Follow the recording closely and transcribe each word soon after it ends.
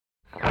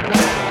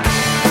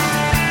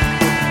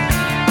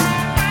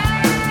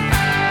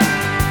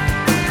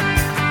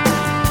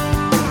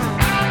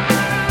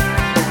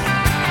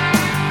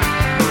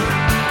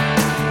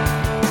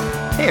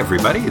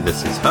everybody,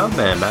 this is Hub,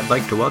 and I'd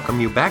like to welcome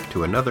you back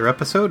to another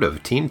episode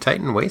of Teen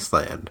Titan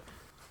Wasteland.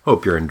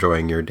 Hope you're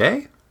enjoying your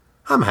day.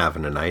 I'm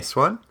having a nice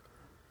one.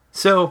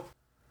 So,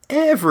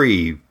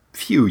 every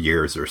few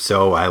years or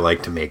so, I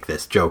like to make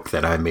this joke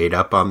that I made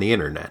up on the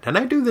internet, and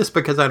I do this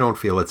because I don't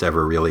feel it's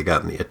ever really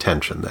gotten the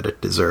attention that it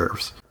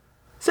deserves.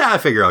 So I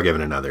figure I'll give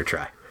it another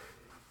try.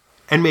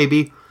 And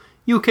maybe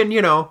you can,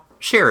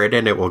 share it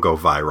and it will go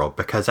viral,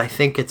 because I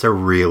think it's a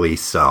really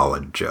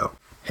solid joke.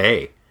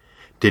 Hey,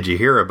 did you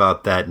hear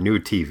about that new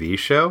TV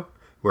show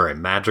where a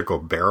magical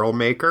barrel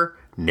maker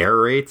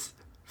narrates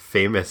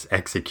famous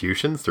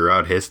executions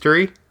throughout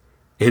history?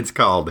 It's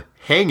called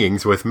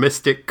Hangings with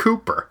Mystic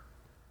Cooper.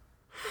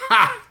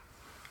 Ha!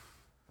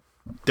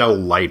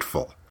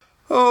 Delightful.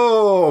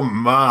 Oh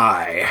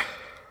my.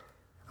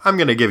 I'm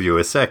going to give you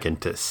a second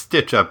to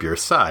stitch up your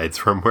sides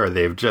from where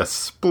they've just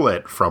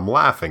split from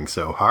laughing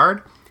so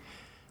hard,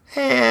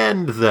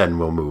 and then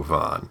we'll move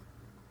on.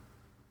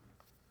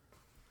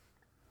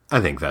 I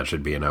think that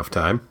should be enough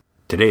time.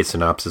 Today's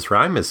synopsis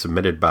rhyme is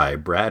submitted by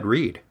Brad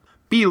Reed.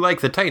 Be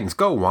like the Titans,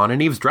 go on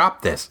and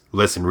eavesdrop this.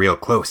 Listen real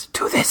close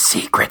to this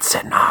secret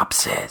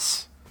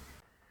synopsis.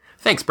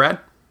 Thanks, Brad.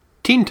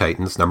 Teen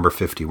Titans number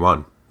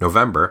 51,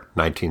 November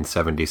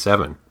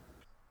 1977.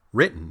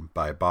 Written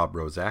by Bob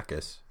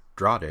Rozakis,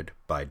 drafted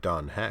by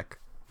Don Heck,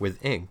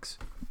 with inks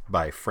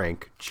by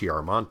Frank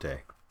Chiaramonte.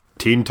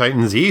 Teen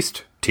Titans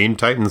East, Teen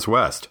Titans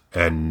West,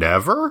 and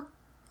never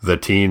the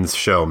teens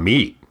shall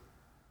meet.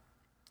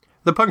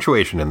 The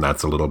punctuation in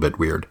that's a little bit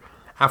weird.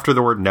 After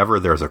the word never,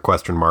 there's a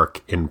question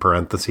mark in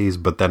parentheses,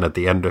 but then at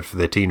the end of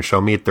the teens shall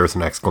meet, there's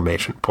an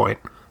exclamation point.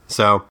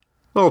 So, a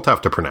little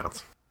tough to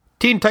pronounce.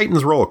 Teen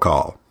Titans roll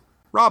call.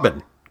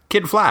 Robin,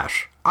 Kid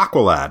Flash,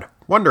 Aqualad,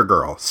 Wonder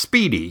Girl,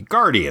 Speedy,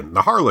 Guardian,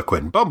 the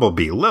Harlequin,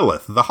 Bumblebee,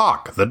 Lilith, the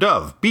Hawk, the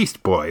Dove,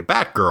 Beast Boy,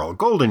 Batgirl,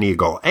 Golden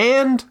Eagle,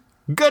 and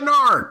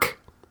Gnark!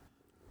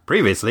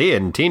 Previously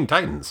in Teen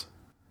Titans.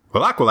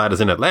 While Aqualad is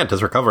in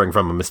Atlantis recovering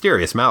from a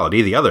mysterious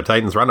malady, the other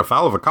Titans run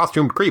afoul of a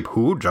costumed creep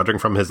who, judging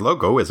from his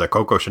logo, is a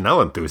Coco Chanel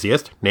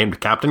enthusiast named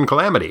Captain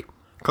Calamity.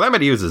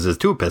 Calamity uses his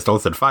two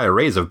pistols that fire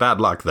rays of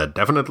bad luck that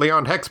definitely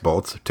aren't hex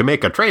bolts to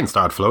make a train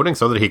start floating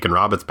so that he can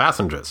rob its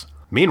passengers.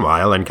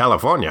 Meanwhile, in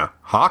California,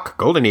 Hawk,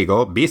 Golden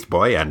Eagle, Beast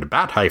Boy, and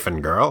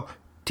Bat-Girl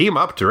team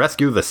up to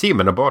rescue the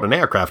seamen aboard an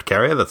aircraft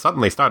carrier that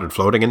suddenly started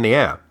floating in the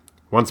air.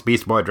 Once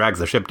Beast Boy drags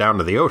the ship down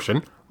to the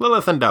ocean,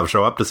 Lilith and Dove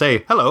show up to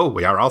say, "Hello,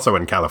 we are also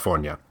in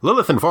California."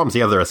 Lilith informs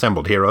the other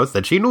assembled heroes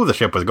that she knew the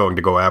ship was going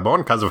to go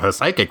airborne because of her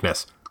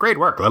psychicness. Great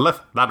work, Lilith.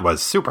 That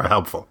was super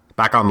helpful.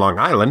 Back on Long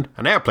Island,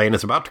 an airplane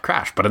is about to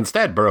crash, but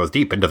instead burrows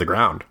deep into the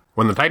ground.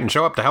 When the Titans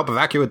show up to help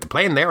evacuate the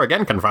plane, they are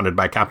again confronted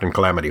by Captain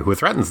Calamity, who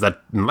threatens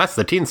that unless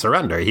the teens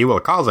surrender, he will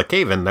cause a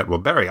cave-in that will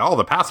bury all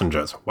the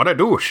passengers. What a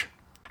douche.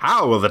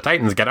 How will the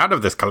Titans get out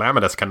of this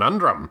calamitous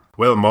conundrum?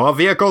 Will more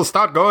vehicles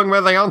start going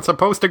where they aren't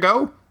supposed to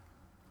go?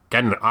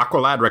 Can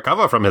Aqualad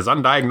recover from his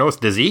undiagnosed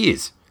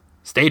disease?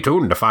 Stay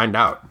tuned to find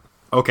out.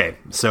 Okay,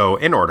 so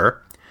in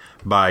order,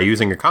 by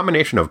using a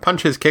combination of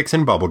punches, kicks,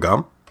 and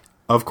bubblegum,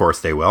 of course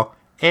they will,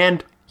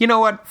 and you know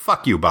what?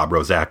 Fuck you, Bob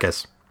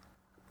Rozakis.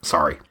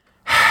 Sorry.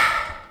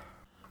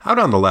 Out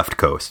on the left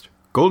coast,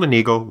 Golden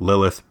Eagle,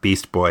 Lilith,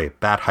 Beast Boy,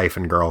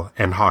 Bat-Girl,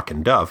 and Hawk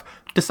and Dove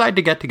decide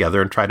to get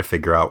together and try to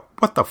figure out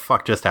what the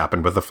fuck just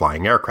happened with the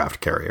flying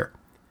aircraft carrier.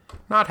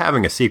 Not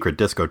having a secret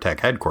discotheque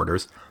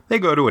headquarters, they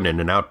go to an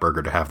In-N-Out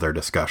Burger to have their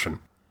discussion.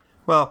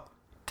 Well,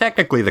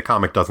 technically the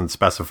comic doesn't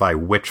specify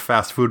which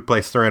fast food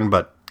place they're in,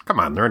 but come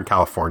on, they're in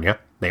California.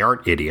 They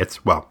aren't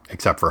idiots, well,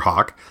 except for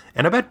Hawk,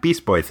 and I bet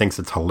Beast Boy thinks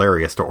it's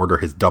hilarious to order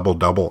his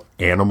double-double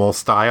animal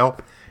style,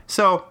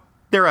 so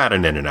they're at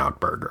an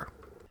In-N-Out Burger.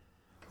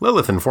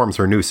 Lilith informs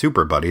her new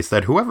super buddies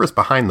that whoever's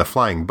behind the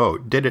flying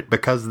boat did it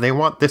because they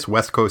want this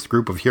West Coast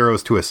group of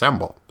heroes to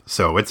assemble.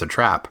 So it's a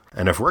trap.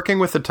 And if working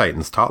with the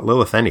Titans taught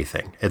Lilith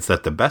anything, it's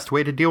that the best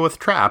way to deal with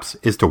traps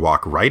is to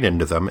walk right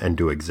into them and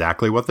do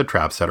exactly what the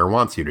trap setter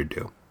wants you to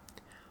do.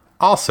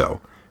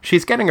 Also,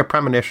 she's getting a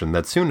premonition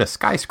that soon a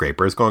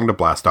skyscraper is going to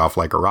blast off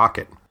like a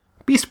rocket.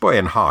 Beast Boy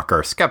and Hawk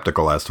are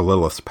skeptical as to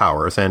Lilith's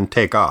powers and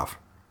take off.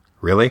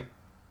 Really?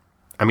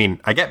 I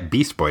mean, I get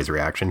Beast Boy's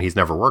reaction, he's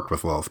never worked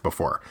with Lilith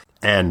before.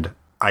 And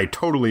I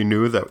totally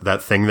knew that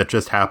that thing that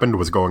just happened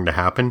was going to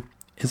happen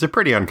is a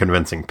pretty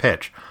unconvincing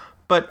pitch.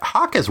 But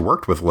Hawk has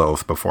worked with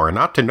Lilith before, and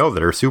not to know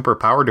that her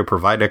superpower to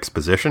provide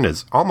exposition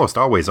is almost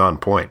always on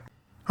point.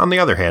 On the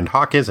other hand,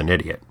 Hawk is an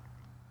idiot.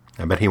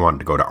 I bet he wanted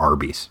to go to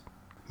Arby's.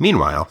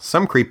 Meanwhile,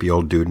 some creepy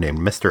old dude named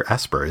Mr.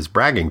 Esper is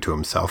bragging to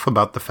himself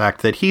about the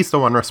fact that he's the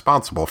one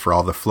responsible for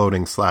all the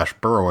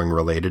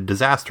floating/burrowing-related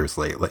disasters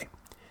lately.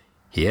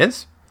 He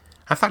is?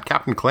 I thought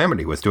Captain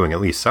Calamity was doing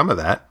at least some of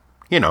that.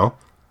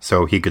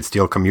 So he could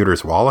steal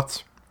commuters'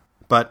 wallets.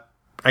 But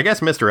I guess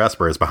Mr.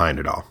 Esper is behind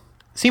it all.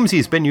 Seems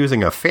he's been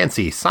using a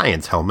fancy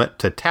science helmet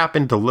to tap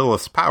into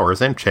Lilith's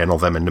powers and channel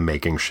them into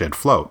making shit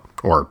float,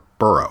 or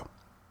burrow.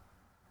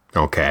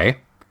 Okay.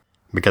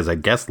 Because I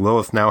guess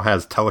Lilith now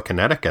has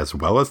telekinetic as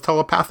well as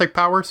telepathic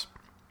powers?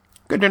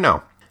 Good to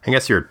know. I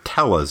guess your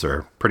telas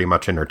are pretty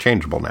much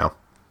interchangeable now.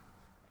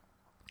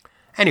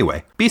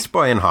 Anyway, Beast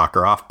Boy and Hawk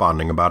are off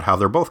bonding about how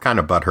they're both kind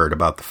of butthurt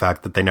about the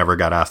fact that they never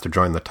got asked to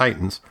join the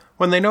Titans,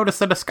 when they notice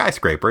that a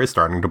skyscraper is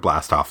starting to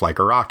blast off like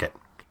a rocket.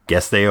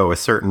 Guess they owe a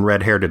certain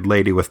red-haired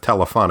lady with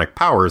telephonic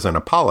powers an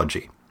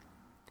apology.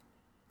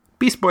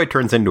 Beast Boy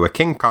turns into a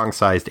King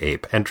Kong-sized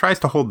ape and tries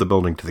to hold the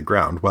building to the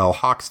ground while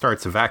Hawk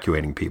starts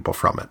evacuating people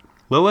from it.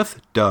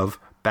 Lilith, Dove,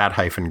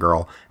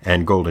 Bat-Girl,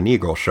 and Golden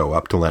Eagle show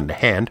up to lend a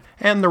hand,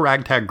 and the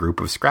ragtag group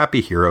of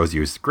scrappy heroes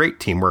use great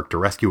teamwork to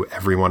rescue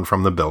everyone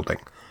from the building.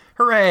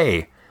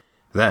 Hooray!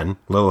 Then,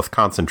 Lilith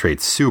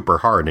concentrates super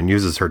hard and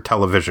uses her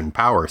television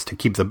powers to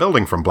keep the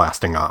building from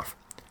blasting off.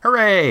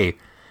 Hooray!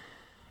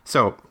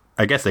 So,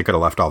 I guess they could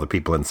have left all the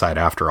people inside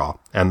after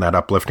all, and that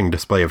uplifting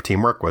display of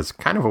teamwork was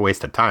kind of a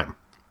waste of time.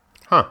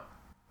 Huh.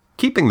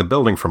 Keeping the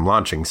building from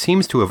launching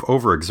seems to have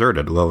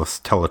overexerted Lilith's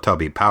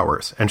Teletubby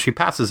powers, and she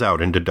passes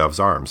out into Dove's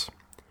arms.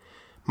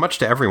 Much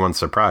to everyone's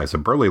surprise, a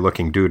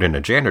burly-looking dude in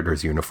a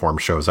janitor's uniform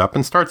shows up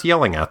and starts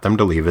yelling at them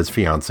to leave his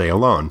fiancée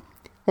alone.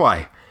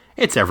 Why,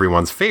 it's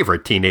everyone's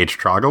favorite teenage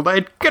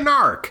troglodyte,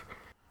 Gnark!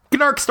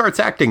 Gnark starts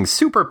acting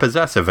super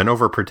possessive and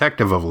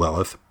overprotective of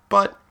Lilith,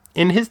 but,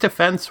 in his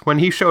defense, when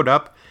he showed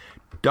up,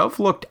 Dove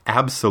looked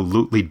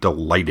absolutely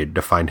delighted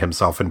to find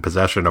himself in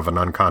possession of an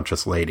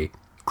unconscious lady.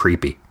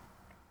 Creepy.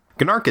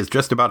 Gnark is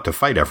just about to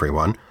fight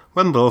everyone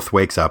when Lilith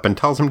wakes up and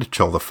tells him to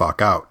chill the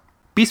fuck out.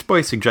 Beast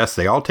Boy suggests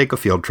they all take a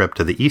field trip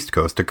to the East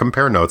Coast to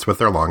compare notes with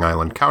their Long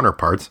Island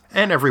counterparts,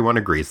 and everyone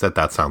agrees that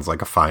that sounds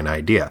like a fine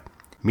idea.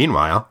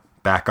 Meanwhile,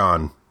 back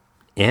on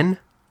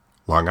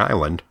Long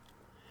Island,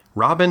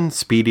 Robin,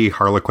 Speedy,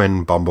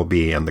 Harlequin,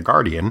 Bumblebee, and the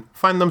Guardian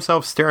find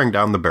themselves staring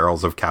down the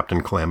barrels of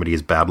Captain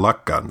Calamity's bad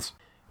luck guns.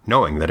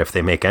 Knowing that if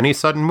they make any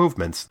sudden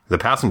movements, the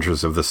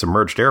passengers of the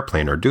submerged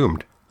airplane are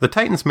doomed, the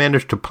Titans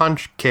manage to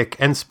punch, kick,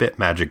 and spit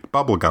magic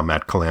bubblegum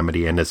at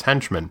Calamity and his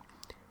henchmen.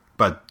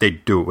 But they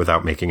do it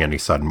without making any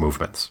sudden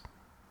movements.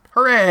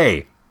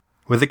 Hooray!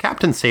 With the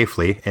captain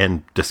safely,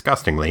 and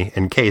disgustingly,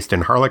 encased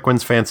in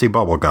Harlequin's fancy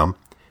bubblegum,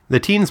 the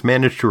teens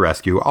manage to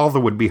rescue all the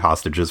would-be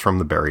hostages from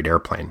the buried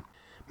airplane.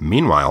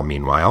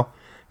 Meanwhile,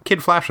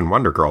 Kid Flash and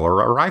Wonder Girl are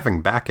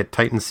arriving back at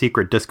Titan's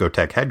secret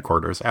discotheque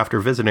headquarters after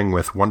visiting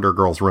with Wonder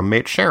Girl's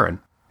roommate Sharon.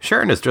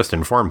 Sharon has just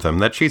informed them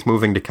that she's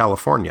moving to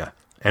California,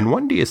 and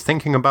Wendy is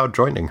thinking about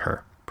joining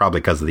her,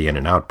 probably because of the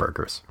In-N-Out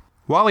burgers.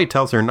 Wally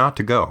tells her not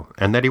to go,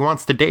 and that he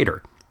wants to date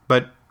her,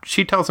 but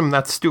she tells him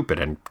that's stupid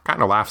and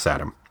kind of laughs at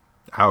him.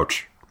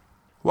 Ouch.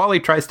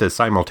 Wally tries to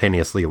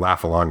simultaneously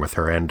laugh along with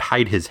her and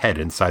hide his head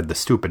inside the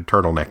stupid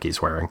turtleneck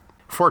he's wearing.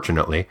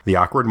 Fortunately, the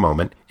awkward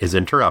moment is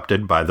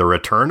interrupted by the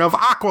return of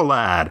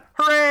Aqualad!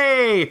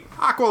 Hooray!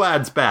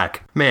 Aqualad's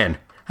back! Man,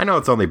 I know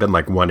it's only been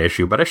like one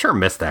issue, but I sure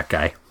missed that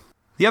guy.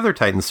 The other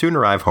Titans soon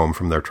arrive home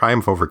from their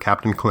triumph over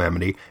Captain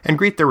Calamity and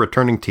greet their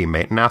returning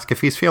teammate and ask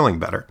if he's feeling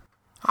better.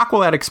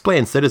 Aqualad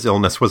explains that his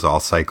illness was all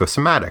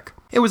psychosomatic.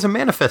 It was a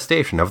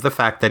manifestation of the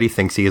fact that he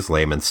thinks he is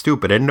lame and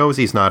stupid and knows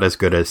he's not as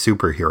good a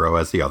superhero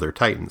as the other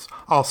Titans.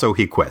 Also,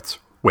 he quits.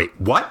 Wait,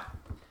 what?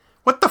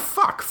 What the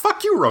fuck?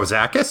 Fuck you,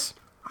 Rozakis!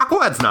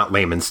 Aqualad's not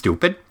lame and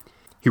stupid.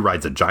 He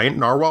rides a giant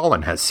narwhal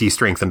and has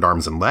sea-strengthened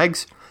arms and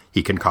legs.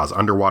 He can cause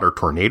underwater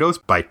tornadoes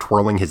by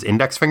twirling his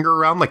index finger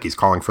around like he's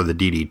calling for the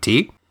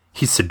DDT.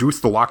 He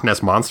seduced the Loch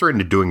Ness Monster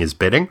into doing his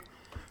bidding.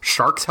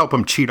 Sharks help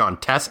him cheat on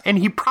Tess, and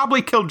he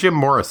probably killed Jim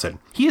Morrison.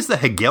 He is the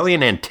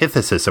Hegelian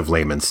antithesis of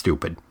lame and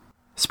stupid.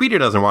 Speedy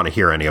doesn't want to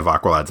hear any of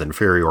Aqualad's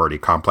inferiority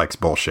complex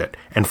bullshit,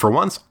 and for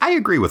once, I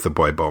agree with the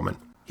boy Bowman.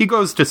 He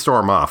goes to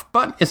storm off,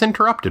 but is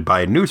interrupted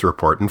by a news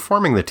report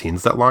informing the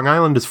teens that Long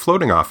Island is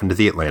floating off into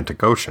the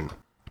Atlantic Ocean.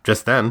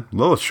 Just then,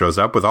 Lilith shows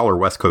up with all her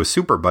West Coast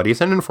super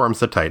buddies and informs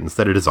the Titans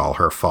that it is all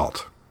her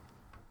fault.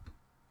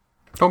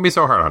 Don't be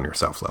so hard on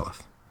yourself,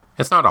 Lilith.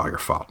 It's not all your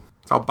fault.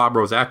 It's all Bob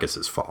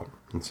Rozakis' fault.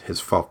 It's his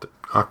fault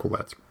that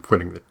Aqualad's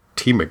quitting the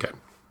team again.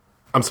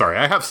 I'm sorry,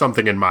 I have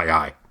something in my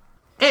eye.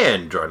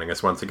 And joining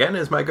us once again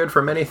is my good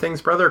for many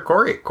things brother,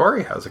 Corey.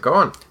 Corey, how's it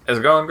going?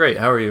 It's going great.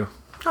 How are you?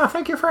 Oh,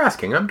 thank you for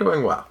asking. I'm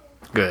doing well.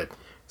 Good.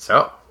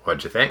 So,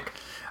 what'd you think?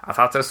 I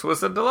thought this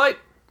was a delight.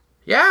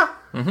 Yeah?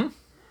 Mm-hmm.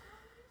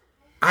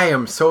 I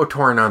am so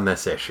torn on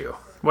this issue.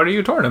 What are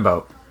you torn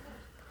about?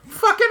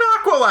 Fucking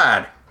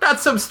Aqualad!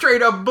 That's some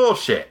straight up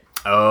bullshit.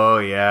 Oh,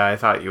 yeah, I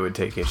thought you would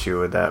take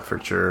issue with that for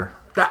sure.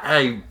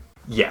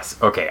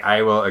 Yes, okay,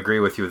 I will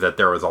agree with you that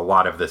there was a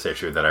lot of this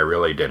issue that I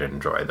really did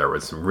enjoy. There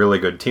was some really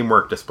good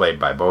teamwork displayed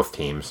by both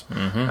teams.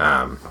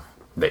 Mm-hmm.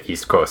 The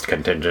East Coast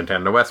contingent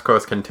and the West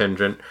Coast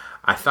contingent.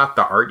 I thought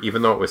the art,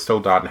 even though it was still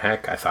Don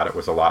Heck, I thought it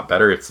was a lot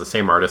better. It's the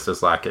same artist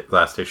as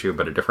last issue,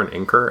 but a different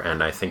inker,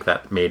 and I think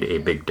that made a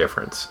big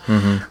difference.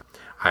 Mm-hmm.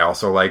 I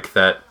also like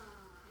that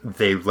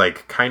they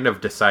kind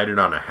of decided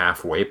on a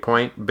halfway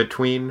point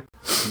between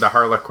the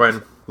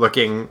Harlequin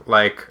looking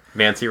like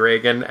Nancy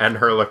Reagan and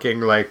her looking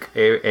like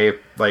a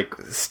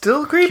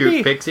still creepy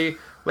cute pixie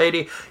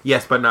lady.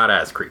 Yes, but not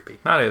as creepy.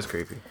 Not as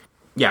creepy.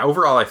 Yeah,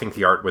 overall I think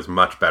the art was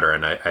much better,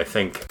 and I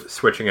think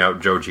switching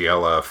out Joe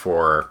Giella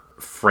for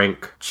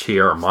Frank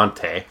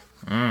Chiaramonte,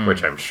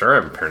 which I'm sure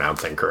I'm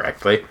pronouncing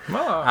correctly,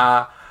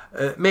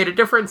 made a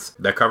difference.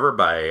 The cover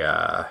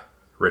by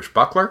Rich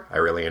Buckler, I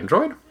really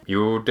enjoyed.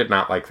 You did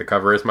not like the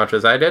cover as much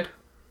as I did.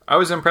 I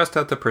was impressed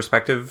at the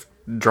perspective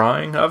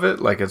drawing of it.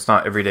 Like, it's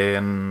not every day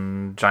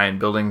and giant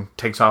building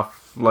takes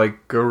off like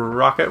a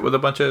rocket with a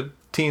bunch of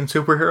teen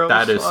superheroes.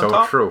 That is so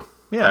top. true.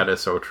 Yeah. That is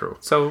so true.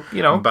 So,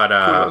 but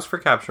kudos for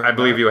capturing I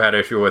believe that. you had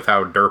issue with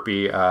how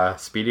derpy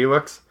Speedy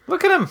looks.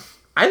 Look at him.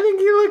 I think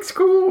he looks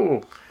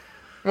cool.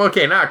 Well,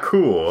 okay, not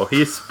cool.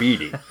 He's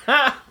Speedy.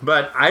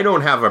 But I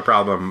don't have a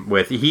problem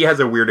with... He has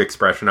a weird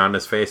expression on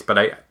his face, but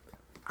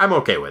I'm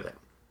okay with it.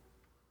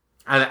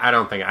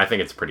 I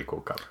think it's a pretty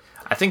cool cover.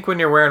 I think when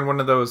you're wearing one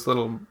of those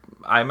little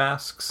eye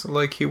masks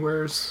like he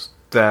wears,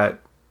 that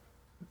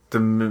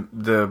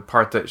the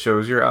part that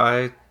shows your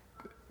eye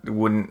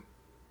wouldn't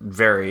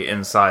vary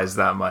in size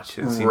that much.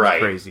 It seems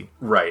crazy.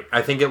 Right.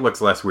 I think it looks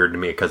less weird to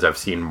me because I've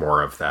seen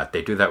more of that.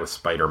 They do that with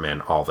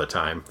Spider-Man all the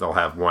time. They'll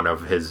have one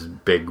of his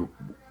big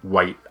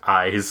white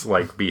eyes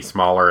like be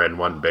smaller and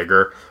one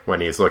bigger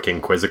when he's looking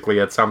quizzically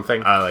at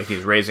something. Like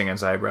he's raising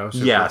his eyebrows.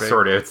 Yeah,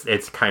 sort of.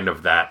 It's kind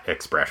of that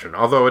expression.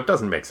 Although it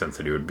doesn't make sense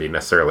that he would be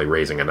necessarily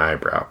raising an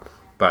eyebrow.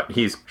 But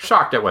he's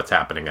shocked at what's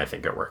happening. I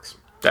think it works.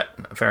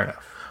 Fair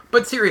enough.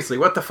 But seriously,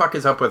 what the fuck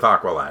is up with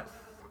Aqualad?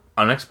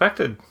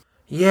 Unexpected.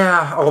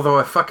 Yeah, although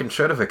I fucking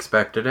should have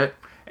expected it.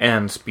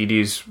 And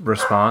Speedy's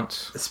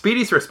response.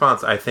 Speedy's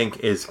response, I think,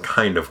 is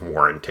kind of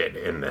warranted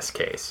in this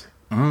case.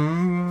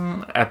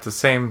 At the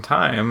same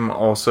time,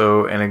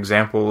 also an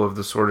example of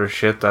the sort of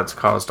shit that's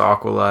caused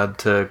Aqualad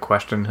to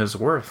question his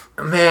worth.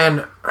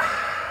 Man...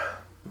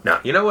 No,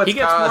 you know what's He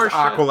gets more caused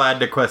shit. Aqualad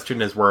to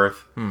question his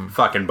worth?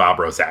 Fucking Bob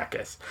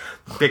Rozakis.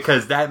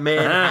 Because that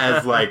man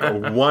has, like,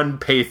 one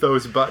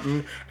pathos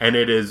button, and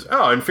it is,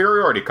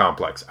 inferiority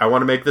complex. I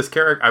want to make this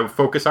character, I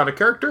focus on a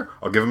character,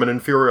 I'll give him an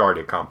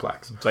inferiority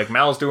complex. It's like,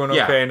 Mal's doing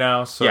okay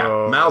now, so...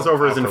 Yeah, Mal's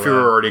over his Aqualad.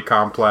 inferiority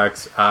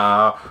complex.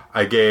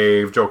 I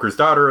gave Joker's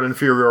daughter an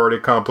inferiority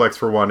complex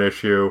for one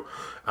issue.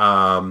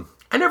 I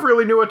never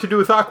really knew what to do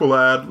with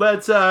Aqualad.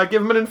 Let's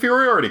give him an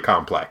inferiority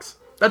complex.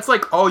 That's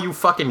like all you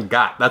fucking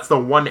got. That's the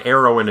one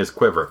arrow in his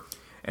quiver.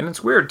 And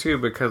it's weird, too,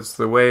 because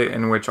the way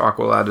in which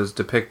Aqualad is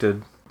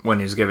depicted when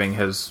he's giving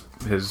his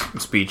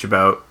speech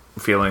about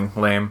feeling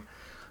lame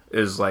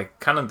is, like,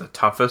 kind of the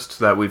toughest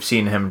that we've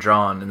seen him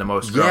drawn in the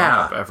most drawn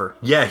up ever.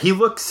 Yeah, he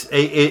looks...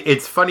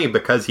 It's funny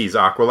because he's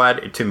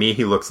Aqualad. To me,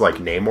 he looks like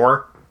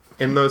Namor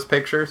in those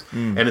pictures.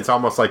 And it's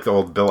almost like the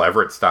old Bill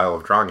Everett style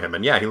of drawing him.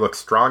 And yeah, he looks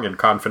strong and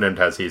confident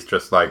as he's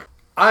just like,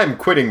 I'm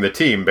quitting the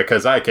team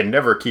because I can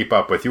never keep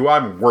up with you.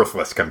 I'm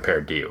worthless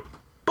compared to you.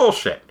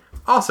 Bullshit.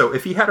 Also,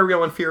 if he had a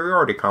real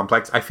inferiority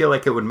complex, I feel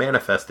like it would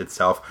manifest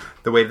itself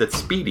the way that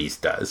Speedy's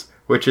does,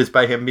 which is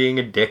by him being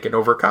a dick and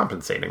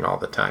overcompensating all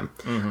the time.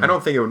 I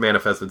don't think it would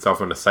manifest itself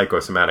in a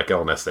psychosomatic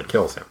illness that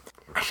kills him.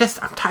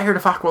 I'm tired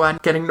of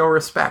Aqualad getting no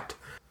respect.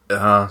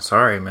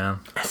 Sorry, man.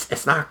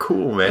 It's not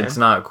cool, man. It's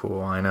not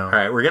cool, I know.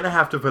 Alright, we're going to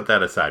have to put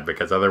that aside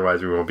because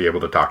otherwise we won't be able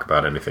to talk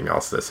about anything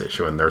else this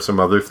issue, and there's some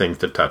other things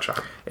to touch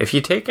on. If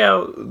you take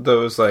out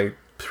those, like,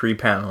 3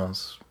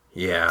 panels...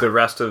 Yeah. The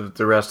rest of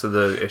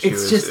the issue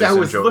is I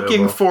was enjoyable.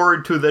 looking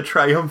forward to the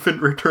triumphant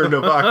return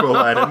of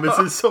Aqualad, and this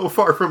is so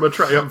far from a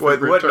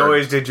triumphant return. What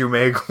noise did you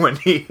make when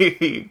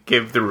he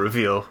gave the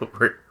reveal?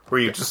 Were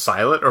you just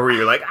silent, or were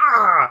you like,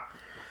 ah?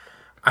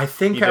 I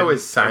think I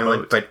was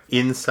silent, but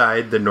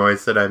inside the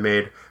noise that I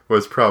made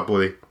was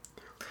probably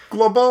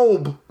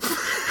Globob.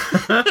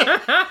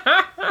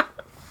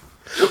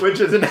 Which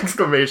is an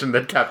exclamation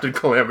that Captain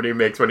Calamity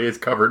makes when he is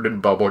covered in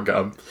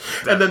bubblegum.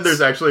 And then there's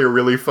actually a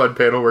really fun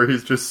panel where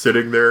he's just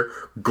sitting there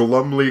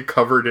glumly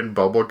covered in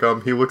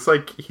bubblegum. He looks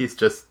like he's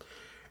just...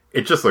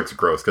 It just looks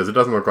gross because it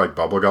doesn't look like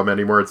bubblegum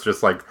anymore. It's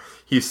just like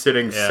he's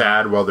sitting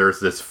sad while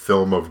there's this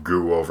film of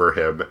goo over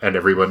him and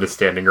everyone is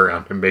standing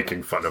around him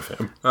making fun of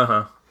him.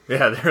 Uh-huh.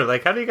 Yeah, they're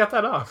like, how do you get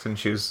that off? And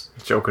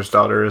Joker's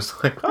daughter is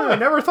like, I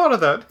never thought of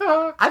that.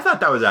 I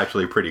thought that was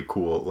actually pretty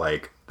cool.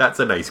 Like, that's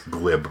a nice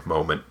glib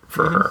moment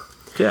for her.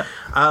 Yeah.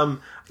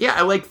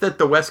 I like that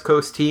the West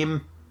Coast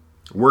team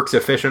works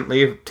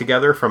efficiently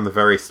together from the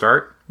very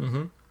start.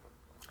 Mm-hmm.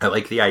 I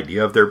like the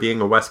idea of there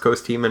being a West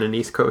Coast team and an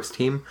East Coast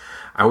team.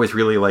 I always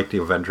really liked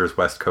the Avengers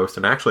West Coast,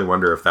 and I actually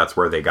wonder if that's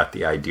where they got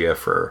the idea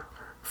for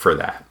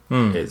that,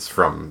 is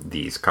from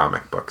these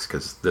comic books,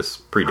 because this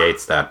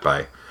predates that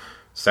by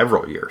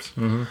several years.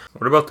 Mm-hmm.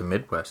 What about the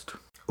Midwest?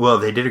 Well,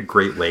 they did a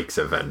Great Lakes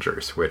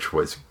Avengers, which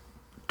was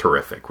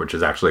terrific, which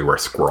is actually where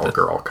Squirrel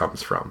Girl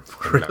comes from.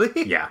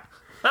 Really? Yeah.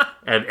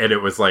 and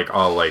it was like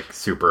all like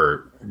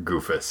super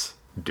goofus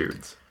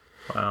dudes.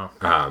 Wow.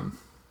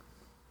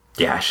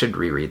 Yeah, I should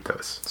reread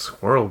those.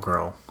 Squirrel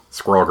Girl.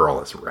 Squirrel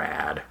Girl is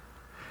rad.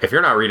 If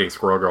you're not reading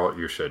Squirrel Girl,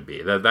 you should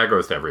be. That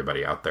goes to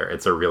everybody out there.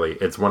 It's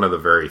one of the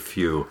very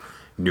few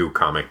new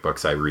comic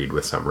books I read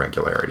with some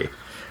regularity.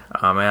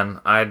 Oh man,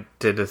 I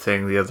did a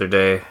thing the other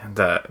day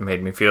that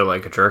made me feel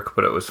like a jerk,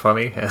 but it was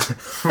funny.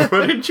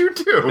 What did you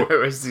do? It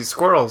was these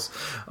squirrels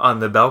on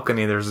the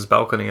balcony. There's this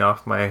balcony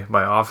off my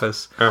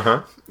office.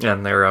 Uh-huh.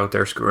 And they were out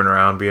there screwing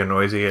around, being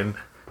noisy,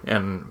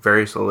 and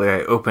very slowly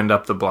I opened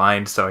up the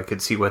blind so I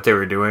could see what they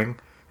were doing.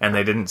 and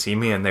they didn't see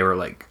me, and they were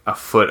like a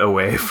foot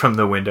away from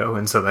the window,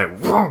 and so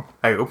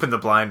I opened the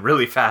blind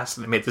really fast,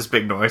 and it made this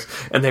big noise,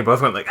 and they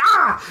both went like,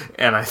 ah!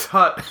 And I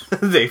thought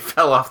they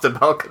fell off the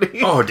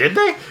balcony. Oh, did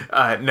they?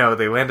 No,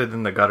 they landed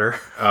in the gutter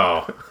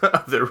Oh,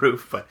 of the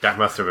roof, but... that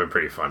must have been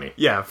pretty funny.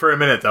 Yeah, for a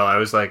minute, though, I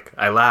was like,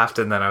 I laughed,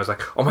 and then I was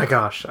like, oh my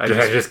gosh. Did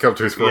I just kill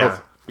 2 squirrels?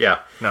 Yeah.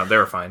 No, they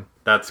were fine.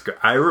 That's good.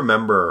 I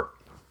remember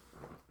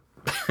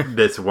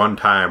this one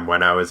time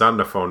when I was on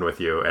the phone with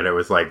you, and it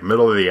was like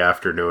middle of the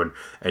afternoon,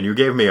 and you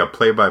gave me a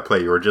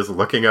play-by-play. You were just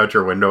looking out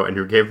your window, and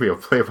you gave me a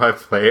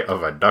play-by-play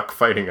of a duck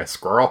fighting a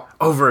squirrel.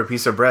 Over a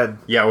piece of bread.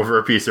 Yeah, over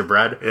a piece of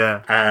bread.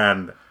 Yeah.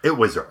 And it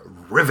was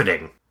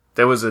riveting.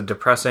 There was a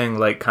depressing,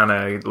 like, kind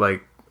of,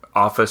 like,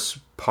 office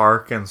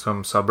park in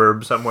some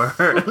suburb somewhere.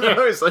 I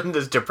was in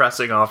this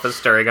depressing office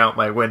staring out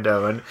my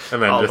window, and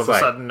then all just of a like,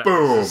 sudden,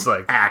 boom, just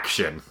like,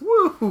 action.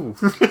 woo!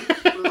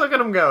 Look at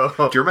him go.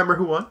 Do you remember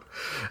who won?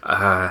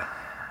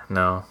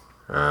 No.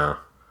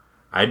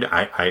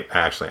 I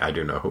actually, I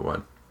do know who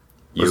won.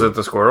 You. Was it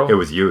the squirrel? It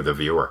was you, the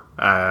viewer.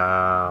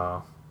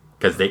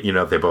 Because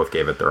they both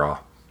gave it their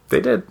all.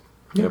 they did.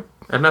 Yep.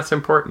 And that's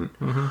important.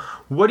 Mm-hmm.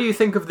 What do you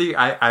think of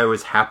I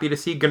was happy to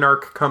see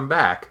Gnark come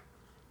back.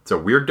 It's a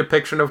weird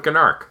depiction of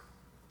Gnark.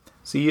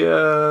 Is he,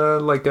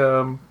 like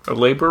a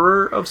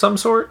laborer of some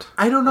sort?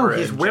 I don't know. Or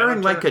He's a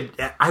wearing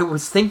janitor? I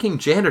was thinking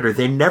janitor.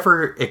 They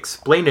never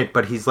explain it,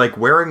 but he's like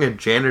wearing a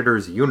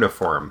janitor's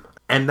uniform.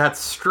 And that's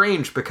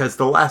strange because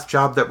the last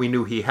job that we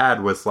knew he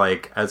had was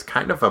like as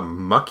kind of a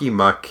mucky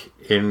muck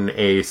in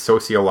a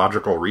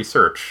sociological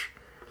research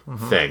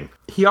thing.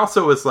 He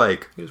also was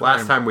like,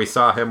 last time we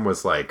saw him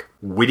was like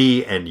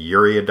witty and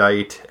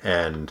erudite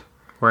and...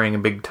 Wearing a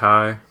big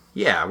tie.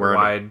 Yeah, wearing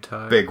Wide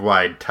tie. big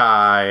wide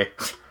tie,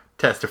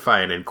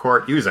 testifying in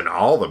court, using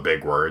all the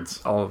big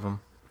words. All of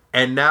them.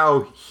 And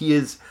now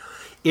it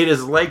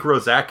is like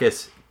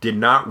Rozakis did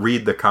not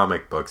read the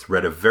comic books,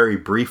 read a very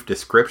brief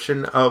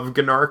description of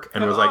Gnark,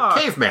 and was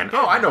like, caveman.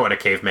 Oh, I know what a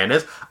caveman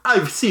is.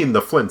 I've seen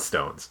the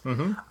Flintstones.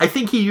 Mm-hmm. I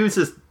think he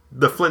uses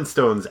the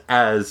Flintstones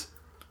as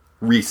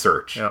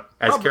research,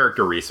 as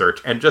character research,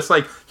 and just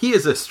like, he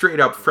is a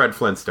straight up Fred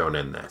Flintstone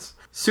in this.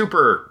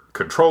 Super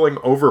controlling,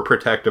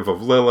 overprotective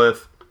of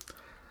Lilith,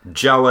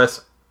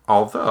 jealous,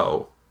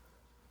 although...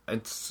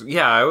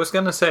 I was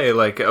gonna say,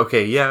 like,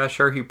 okay, yeah,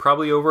 sure, he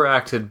probably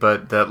overacted,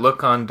 but that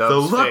look on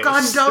Dove's face... The look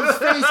on Dove's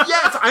face,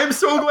 yes! I'm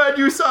so glad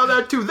you saw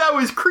that, too. That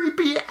was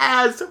creepy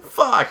as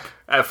fuck.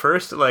 At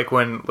first, like,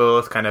 when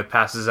Lilith kind of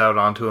passes out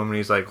onto him and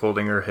he's, like,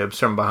 holding her hips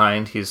from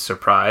behind, he's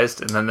surprised,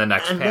 and then the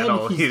next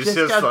panel, he's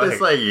just got like... this,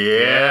 like,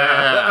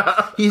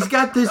 yeah. He's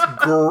got this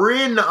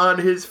grin on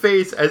his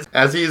face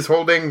as he's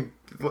holding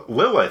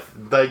Lilith.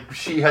 Like,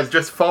 she has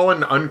just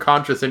fallen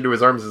unconscious into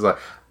his arms. He's like...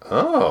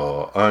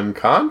 Oh,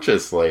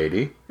 unconscious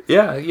lady.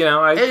 Yeah, you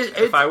know,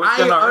 if I was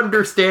Gnark... I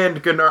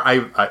understand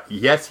Gnark.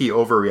 Yes, he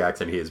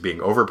overreacts and he is being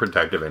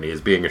overprotective and he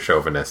is being a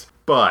chauvinist.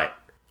 But,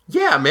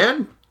 yeah,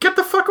 man, get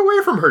the fuck away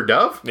from her,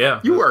 Dove.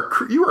 Yeah. You are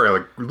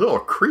a little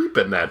creep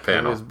in that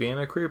panel. He was being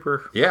a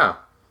creeper. Yeah.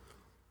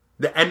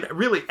 And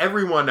really,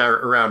 everyone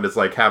around is,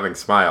 like, having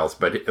smiles,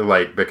 but,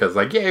 like, because,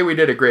 like, yay, we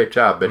did a great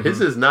job. But his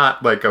is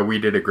not, like, a we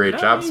did a great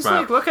job he's, smile.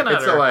 like, looking at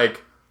it's her.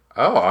 Like,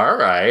 oh, all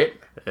right.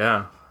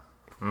 Yeah.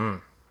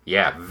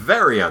 Yeah,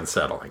 very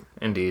unsettling.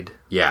 Indeed.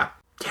 Yeah.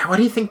 Yeah, what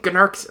do you think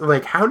Gnark's...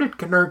 Like, how did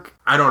Gnark...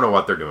 I don't know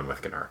what they're doing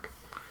with Gnark.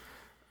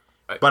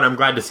 But I'm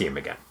glad to see him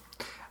again.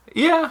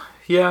 Yeah.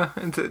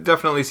 It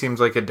definitely seems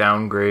like a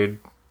downgrade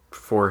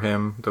for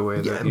him, the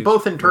way that he's...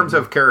 Both in terms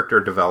of character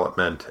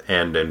development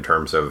and in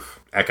terms of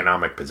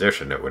economic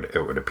position, it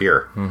would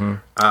appear. Mm-hmm.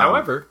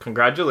 However,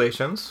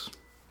 congratulations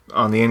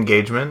on the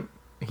engagement.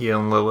 He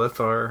and Lilith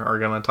are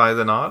going to tie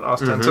the knot,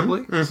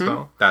 ostensibly. Mm-hmm.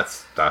 So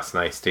That's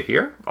nice to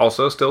hear.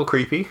 Also, still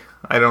creepy.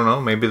 I don't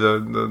know. Maybe the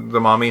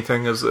mommy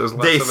thing is less of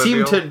a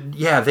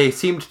deal. They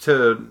seemed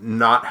to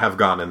not have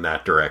gone in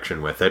that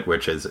direction with it,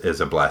 which is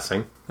a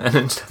blessing. And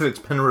instead it's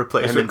been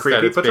replaced with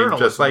creepy paternalism.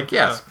 Just like,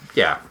 yes,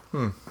 yeah.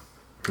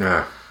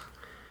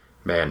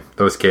 Man,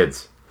 those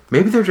kids.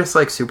 Maybe they're just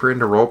like super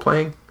into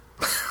role-playing.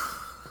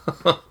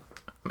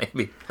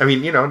 Maybe. I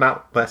mean, you know,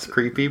 not less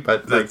creepy,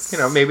 but like, you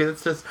know, maybe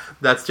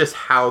that's just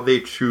how they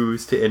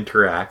choose to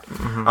interact.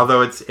 Mm-hmm.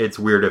 Although it's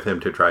weird of him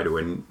to try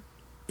to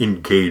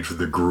engage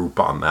the group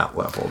on that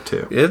level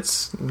too.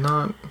 It's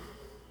not.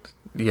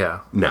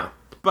 Yeah. No.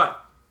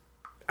 But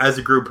as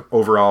a group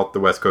overall, the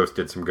West Coast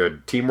did some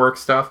good teamwork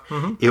stuff.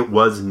 Mm-hmm. It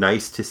was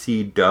nice to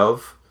see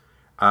Dove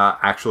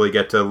actually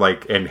get to,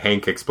 like, and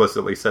Hank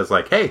explicitly says,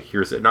 like, hey,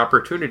 here's an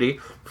opportunity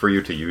for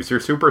you to use your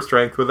super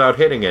strength without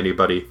hitting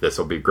anybody.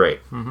 This'll be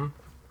great. Mm-hmm.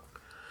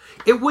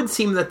 It would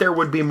seem that there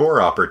would be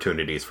more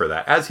opportunities for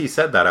that. As he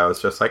said that, I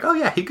was just like, oh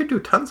yeah, he could do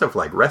tons of,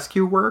 like,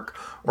 rescue work,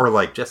 or,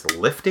 like, just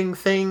lifting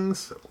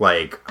things,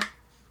 like,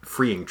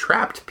 freeing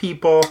trapped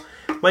people.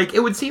 Like,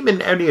 it would seem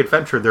in any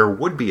adventure there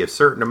would be a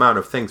certain amount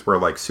of things where,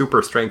 like,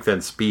 super strength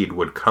and speed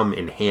would come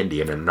in handy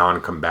in a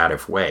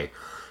non-combative way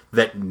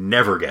that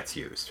never gets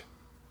used.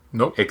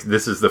 Nope.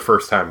 This is the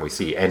first time we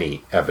see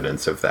any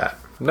evidence of that.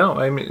 No,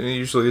 I mean,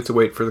 usually it's a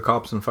wait for the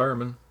cops and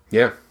firemen.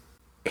 Yeah.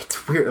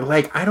 It's weird.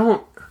 Like,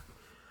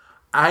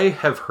 I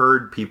have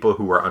heard people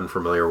who are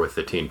unfamiliar with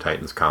the Teen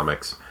Titans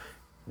comics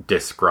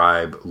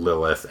describe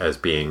Lilith as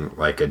being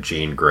like a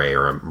Jean Grey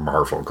or a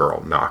Marvel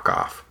Girl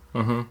knockoff.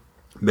 Mm-hmm.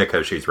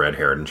 Because she's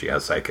red-haired and she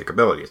has psychic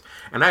abilities.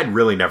 And I'd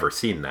really never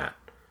seen that.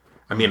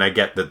 I mean, I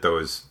get that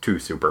those two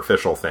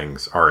superficial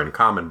things are in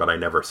common, but I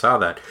never saw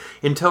that.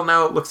 Until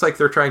now, it looks like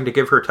they're trying to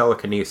give her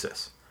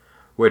telekinesis.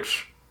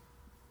 Which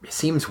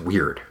seems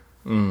weird.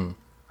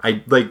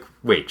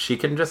 Wait, she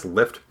can just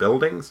lift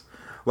buildings?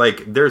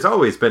 Like, there's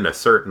always been a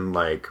certain,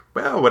 like,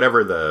 well,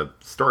 whatever the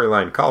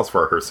storyline calls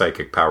for, her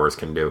psychic powers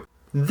can do.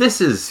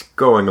 This is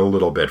going a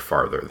little bit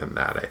farther than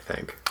that, I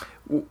think.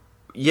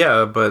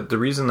 Yeah, but the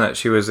reason that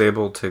she was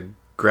able to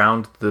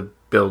ground the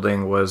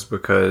building was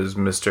because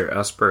Mr.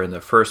 Esper in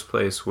the first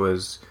place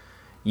was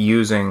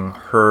using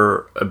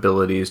her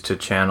abilities to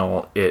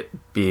channel it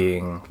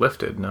being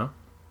lifted, no?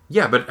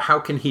 Yeah, but how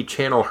can he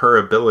channel her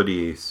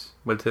abilities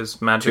with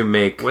his magic to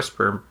make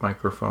whisper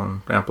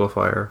microphone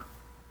amplifier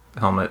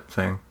helmet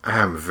thing?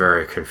 I'm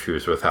very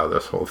confused with how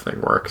this whole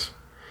thing works.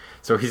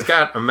 So he's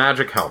got a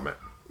magic helmet.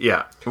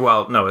 Yeah.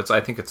 Well, no,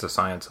 I think it's a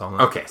science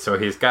helmet. Okay, so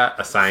he's got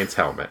a science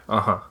helmet.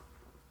 Uh-huh.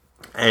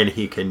 And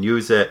he can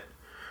use it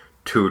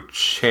to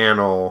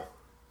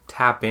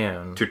tap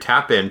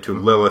into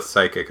mm-hmm. Lilith's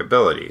psychic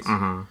abilities.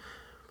 Mm-hmm.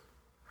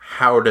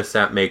 How does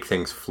that make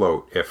things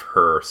float if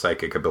her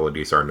psychic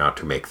abilities are not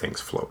to make things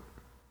float?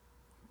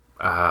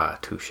 Ah,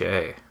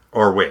 touche.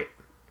 Or wait,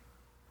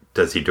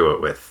 does he do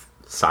it with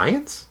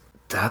science?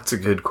 That's a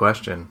good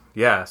question.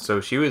 Yeah,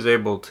 so she was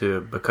able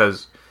to,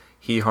 because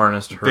he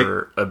harnessed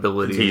her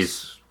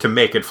abilities to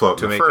make it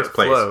float in the first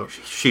place.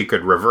 She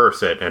could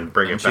reverse it and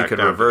bring it back down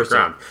to the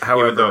ground.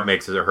 However, even though it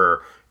makes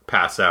her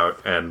pass out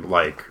and,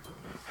 like,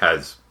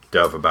 has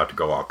Dove about to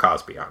go all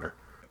Cosby on her.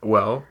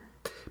 Well,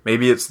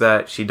 maybe it's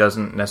that she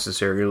doesn't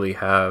necessarily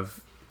have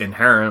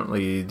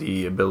inherently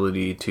the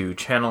ability to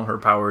channel her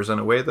powers in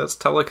a way that's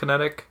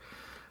telekinetic.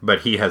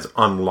 But he has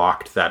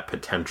unlocked that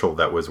potential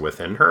that was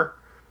within her?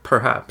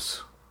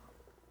 Perhaps.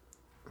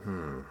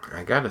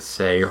 I gotta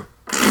say...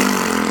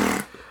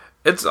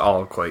 It's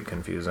all quite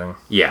confusing.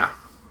 Yeah.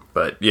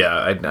 But, yeah,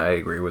 I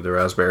agree with the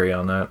Raspberry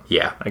on that.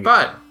 Yeah.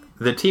 But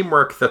the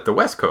teamwork that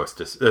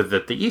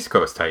the East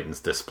Coast Titans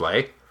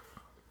display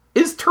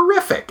is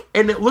terrific.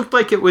 And it looked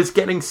like it was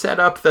getting set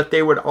up that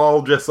they would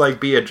all just, like,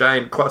 be a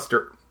giant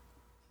cluster...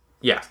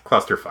 Yeah,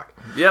 clusterfuck.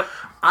 Yep.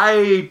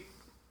 I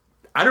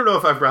don't know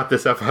if I've brought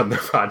this up on the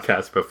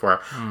podcast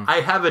before. I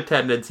have a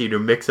tendency to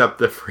mix up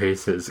the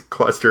phrases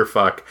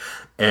clusterfuck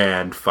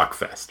and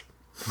fuckfest.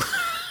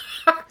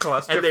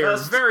 And they are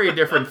very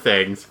different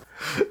things.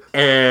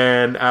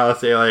 And I'll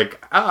say,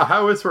 like,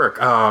 how was work?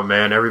 Oh,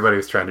 man, everybody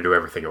was trying to do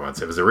everything at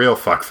once. It was a real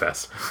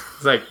fuckfest.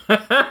 It's like,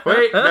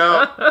 wait,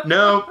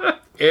 no,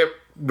 it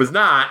was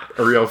not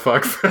a real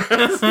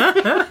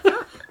fuckfest.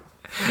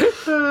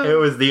 It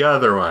was the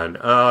other one.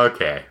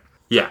 Okay.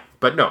 Yeah,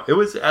 but no, it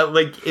was,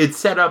 it's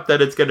set up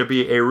that it's going to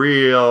be a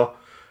real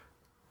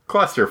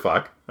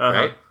clusterfuck,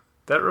 right?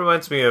 That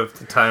reminds me of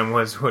the time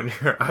was when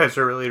your eyes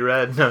are really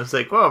red, and I was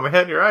like, whoa,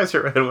 man, your eyes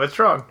are red, what's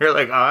wrong? You're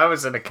like, oh, I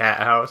was in a cat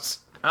house.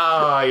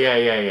 Oh,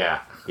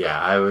 yeah. Yeah,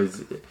 I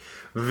was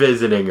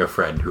visiting a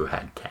friend who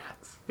had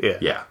cats. Yeah.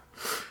 Yeah.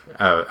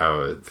 I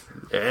was,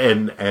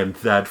 and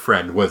that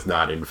friend was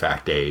not, in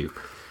fact, a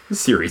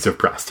series of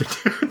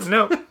prostitutes.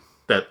 Nope.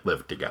 That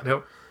lived together.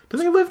 Nope. Do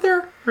they live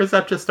there? Or is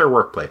that just their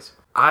workplace?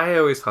 I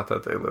always thought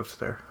that they lived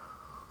there.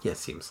 Yeah,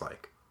 seems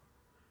like.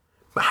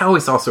 But I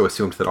always also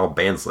assumed that all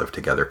bands live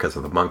together because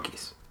of the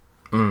Monkees.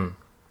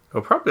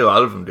 Well, probably a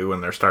lot of them do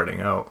when they're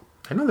starting out.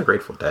 I know the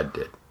Grateful Dead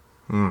did.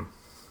 All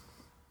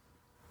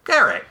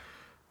right.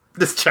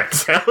 This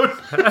checks out.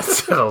 That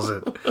settles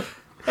it.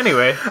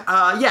 Anyway.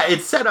 Yeah,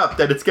 it's set up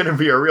that it's going to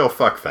be a real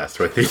fuckfest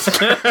with these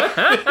guys.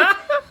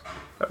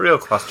 A real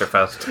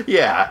clusterfest.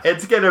 Yeah,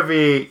 it's going to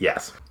be,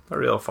 yes. A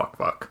real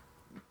fuck.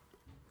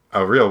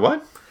 A real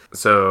what?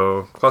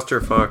 So,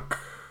 clusterfuck,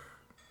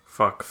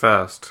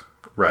 fuckfest.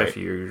 Right. If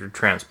you're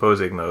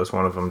transposing those,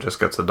 one of them just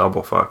gets a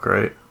double fuck,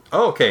 right?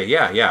 Oh, okay,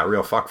 yeah, a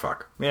real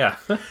fuck. Yeah.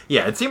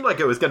 Yeah, it seemed like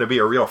it was going to be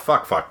a real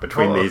fuck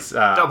between these...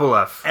 double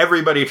F.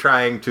 Everybody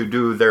trying to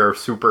do their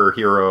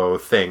superhero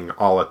thing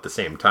all at the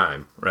same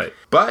time. Right.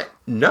 But,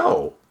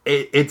 no.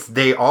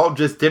 They all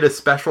just did a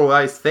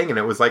specialized thing, and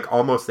it was like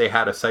almost they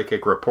had a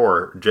psychic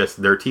rapport.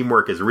 Just their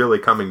teamwork is really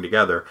coming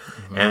together,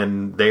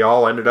 and they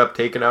all ended up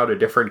taking out a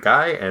different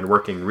guy and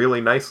working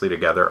really nicely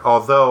together,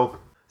 although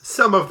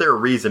some of their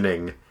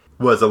reasoning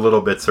was a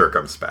little bit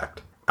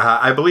circumspect.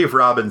 I believe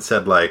Robin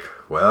said, like,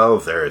 well,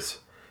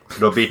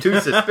 it'll be too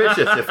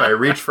suspicious if I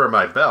reach for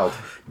my belt.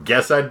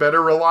 Guess I'd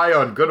better rely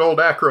on good old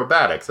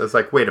acrobatics. I was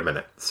like, wait a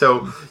minute.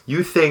 So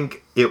you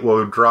think it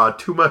will draw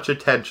too much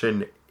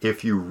attention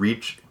if you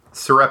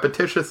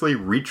surreptitiously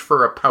reach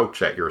for a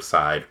pouch at your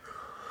side,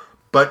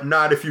 but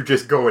not if you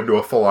just go into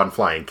a full-on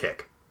flying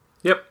kick?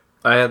 Yep.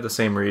 I had the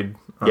same read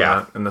on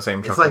that in the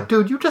same chuckle. It's like,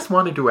 dude, you just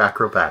want to do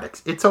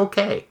acrobatics. It's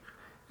okay.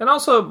 And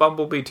also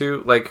Bumblebee,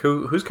 too, like,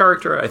 whose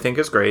character I think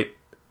is great,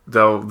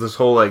 though this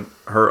whole, like,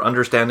 her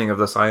understanding of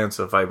the science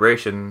of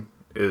vibration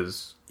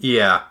is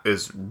Yeah.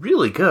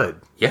 really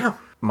good. Yeah.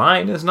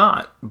 Mine is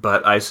not,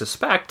 but I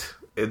suspect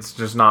it's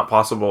just not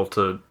possible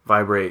to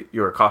vibrate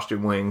your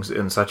costume wings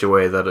in such a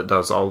way that it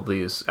does all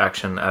these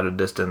action at a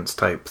distance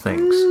type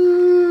things.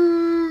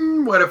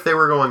 What if they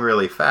were going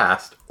really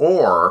fast?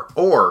 Or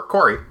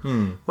Corey,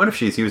 what if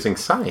she's using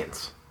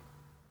science?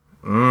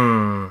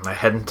 I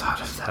hadn't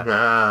thought of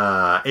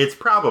that. It's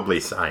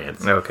probably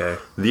science. Okay.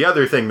 The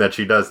other thing that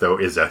she does, though,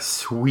 is a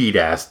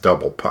sweet-ass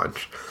double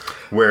punch,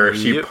 where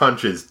she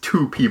punches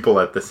two people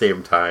at the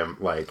same time,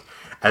 like,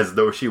 as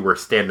though she were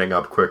standing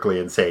up quickly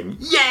and saying,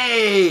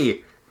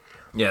 "Yay!"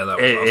 Yeah, that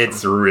was awesome.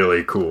 It's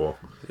really cool.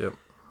 Yep.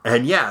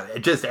 And yeah,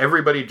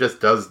 everybody just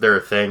does their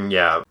thing,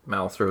 yeah.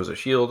 Mal throws a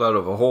shield out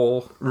of a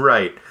hole.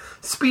 Right.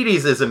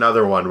 Speedy's is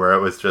another one where it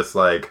was just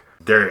like,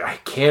 I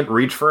can't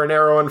reach for an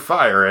arrow and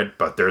fire it,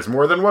 but there's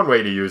more than one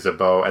way to use a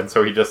bow, and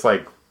so he just,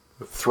 like,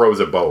 throws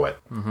a bow at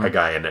a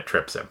guy and it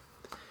trips him.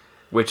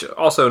 Which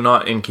also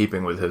not in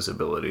keeping with his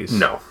abilities.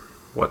 No.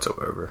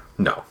 Whatsoever.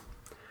 No.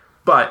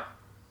 But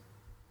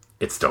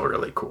it's still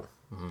really cool.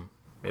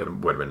 It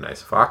would have been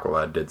nice if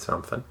Aqualad did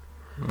something.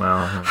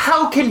 Well,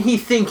 How can he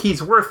think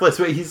he's worthless?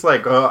 He's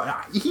like,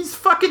 he's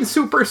fucking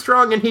super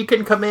strong and he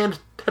can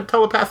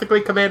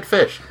telepathically command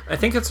fish. I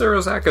think it's a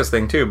Rosaka's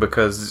thing too,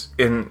 because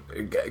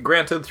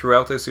granted,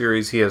 throughout the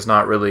series, he has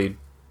not really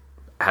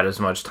had as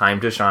much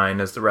time to shine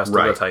as the rest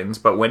of the Titans,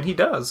 but when he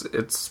does,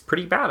 it's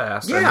pretty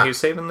badass. Yeah. And he's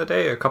saving the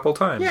day a couple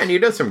times. Yeah, and he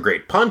does some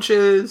great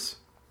punches.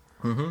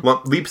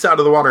 Leaps out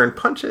of the water and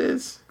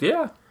punches.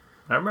 Yeah,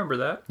 I remember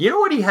that. You know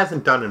what he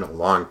hasn't done in a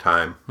long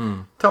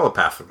time?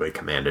 Telepathically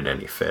commanded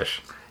any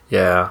fish.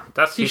 Yeah,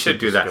 He should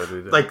do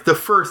that. Like the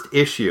first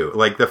issue,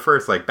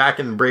 back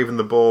in Brave and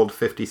the Bold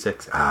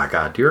 56. Ah,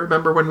 God, do you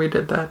remember when we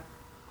did that?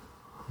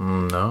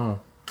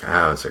 No.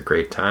 Ah, it was a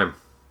great time.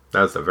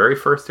 That was the very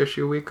first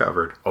issue we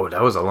covered. Oh,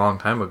 that was a long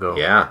time ago.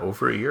 Yeah.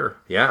 Over a year.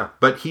 Yeah,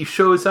 but he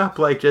shows up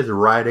like just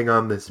riding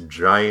on this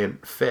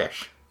giant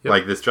fish. Yep.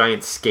 Like this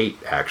giant skate,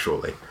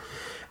 actually.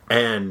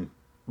 And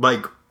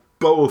like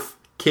both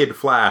Kid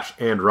Flash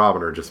and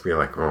Robin are just being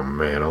like, oh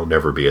man, I'll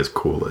never be as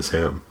cool as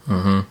him.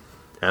 And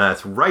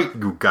that's right,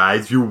 you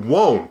guys, you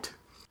won't.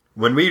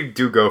 When we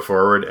do go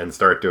forward and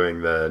start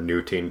doing the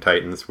new Teen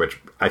Titans,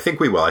 which I think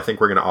we will, I think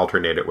we're going to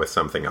alternate it with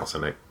something else,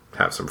 and I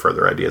have some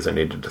further ideas I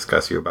need to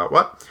discuss you about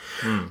what.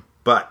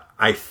 But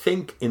I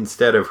think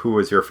instead of who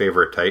was your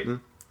favorite Titan,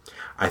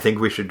 I think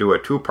we should do a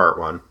two-part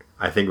one.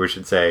 I think we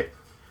should say,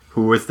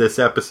 who was this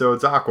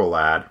episode's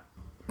Aqualad?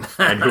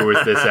 And who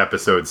was this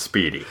episode's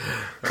Speedy?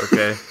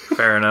 Okay,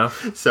 fair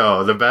enough.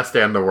 So, the best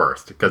and the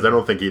worst, because I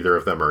don't think either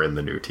of them are in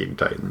the new Teen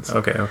Titans.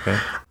 Okay.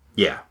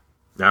 Yeah.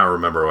 Now I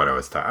remember what I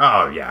was talking.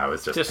 Oh, yeah, I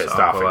was just pissed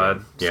off Aqualad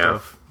again.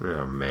 stuff. Yeah.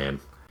 Oh, man.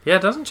 Yeah,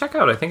 it doesn't check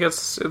out. I think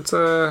it's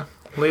a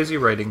lazy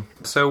writing.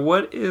 So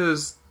what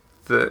is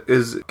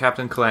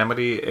Captain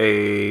Calamity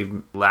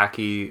a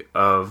lackey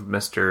of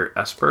Mr.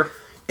 Esper?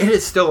 It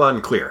is still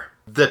unclear.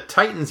 The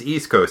Titans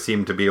East Coast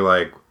seem to be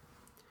like,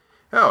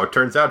 oh, it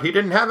turns out he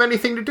didn't have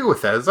anything to do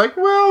with that. It's like,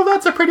 well,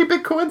 that's a pretty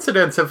big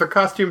coincidence if a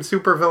costume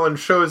supervillain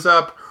shows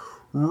up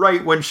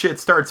right when shit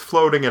starts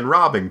floating and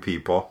robbing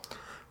people.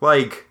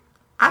 Like,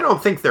 I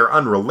don't think they're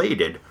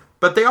unrelated,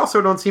 but they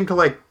also don't seem to,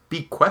 like,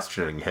 be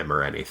questioning him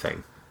or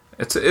anything.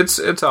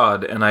 It's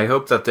odd, and I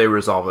hope that they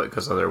resolve it,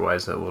 because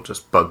otherwise it will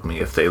just bug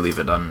me if they leave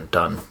it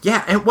undone.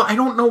 Yeah, and well, I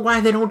don't know why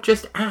they don't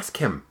just ask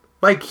him.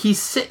 Like,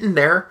 he's sitting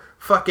there,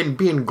 fucking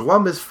being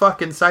glum as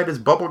fuck inside his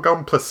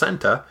bubblegum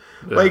placenta.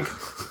 Like,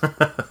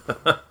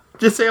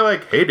 just say,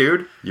 like, hey,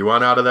 dude, you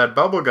want out of that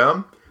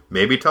bubblegum?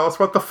 Maybe tell us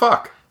what the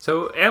fuck.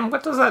 So, and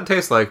what does that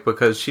taste like?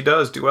 Because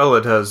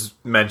Duella does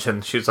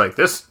mention, she's like,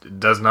 this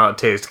does not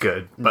taste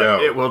good,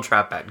 but it will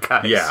trap bad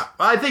guys. Yeah.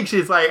 I think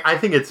she's like, I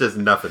think it's just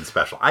nothing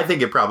special. I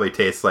think it probably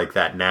tastes like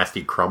that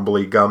nasty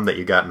crumbly gum that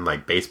you got in,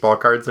 like, baseball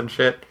cards and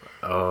shit.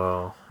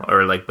 Oh,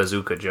 or like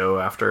Bazooka Joe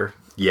after.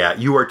 Yeah,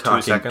 you are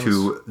talking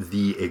to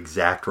the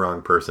exact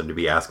wrong person to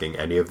be asking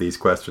any of these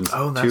questions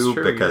that's to,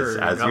 true. because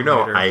You're as a you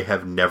know, hater. I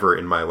have never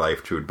in my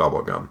life chewed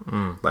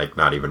bubblegum. Like,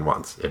 not even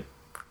once. It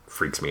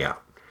freaks me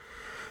out.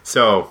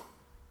 So,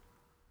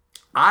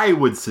 I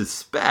would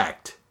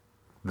suspect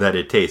that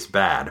it tastes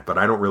bad, but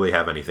I don't really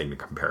have anything to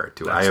compare it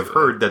to. I have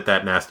heard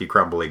that nasty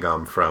crumbly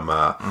gum from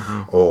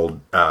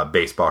old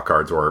baseball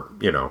cards or,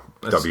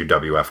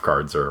 WWF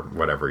cards or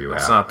whatever you have.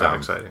 It's not that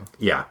exciting.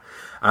 Yeah.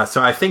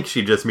 So I think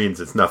she just means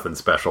it's nothing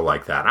special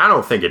like that. I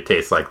don't think it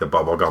tastes like the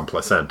bubblegum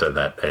placenta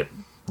that it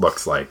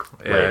looks like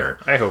later.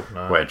 I hope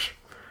not. Which,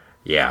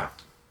 yeah.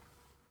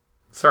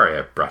 Sorry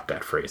I brought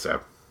that phrase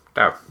up.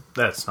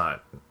 That's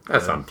not...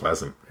 That's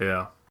unpleasant.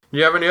 Yeah.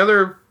 You have any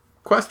other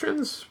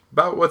questions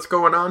about what's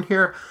going on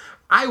here?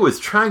 I was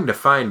trying to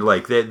find,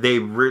 like,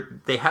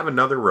 they have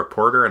another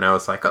reporter, and I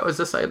was like, oh, is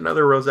this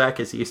another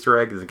Rosakis Easter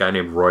egg? There's a guy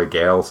named Roy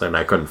Gales, and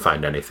I couldn't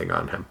find anything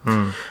on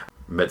him.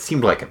 But it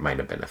seemed like it might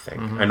have been a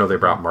thing. I know they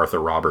brought Martha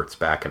Roberts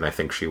back, and I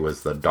think she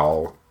was the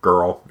doll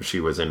girl. She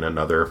was in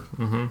another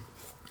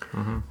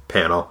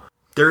panel.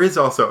 There is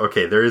also,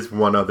 okay, there is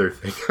one other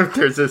thing.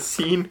 There's a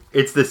scene,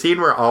 it's the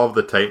scene where all of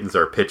the Titans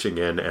are pitching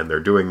in and they're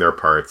doing their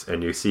parts,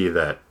 and you see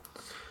that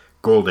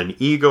Golden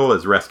Eagle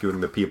is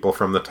rescuing the people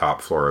from the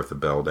top floor of the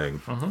building.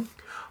 Mm-hmm.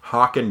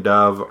 Hawk and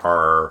Dove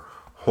are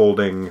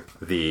holding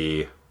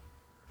the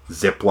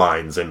zip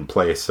lines in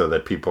place so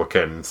that people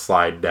can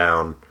slide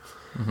down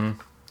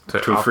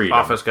to freedom.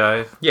 Office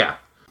Guy. Yeah.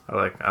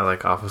 I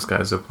like Office Guy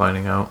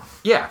ziplining out.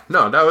 Yeah,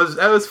 no,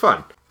 that was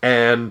fun.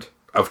 And,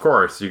 of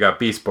course, you got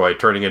Beast Boy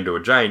turning into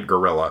a giant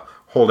gorilla,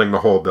 holding the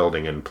whole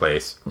building in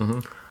place. Mm-hmm.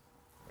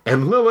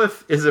 And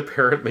Lilith is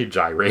apparently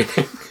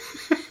gyrating.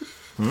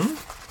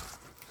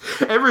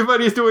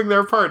 Everybody's doing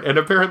their part, and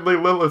apparently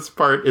Lilith's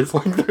part is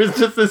like, there's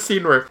just this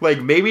scene where,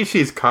 like, maybe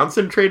she's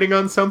concentrating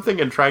on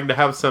something and trying to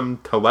have some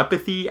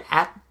telepathy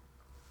at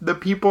the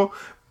people,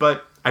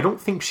 but I don't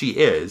think she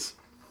is.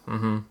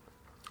 Mm-hmm.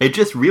 It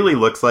just really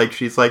looks like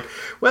she's like,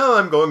 well,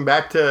 I'm going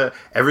back to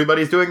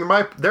everybody's doing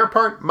their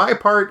part. My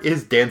part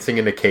is dancing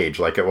in a cage,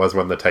 like it was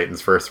when the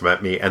Titans first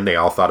met me, and they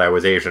all thought I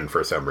was Asian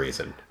for some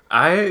reason.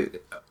 I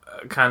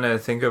kind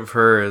of think of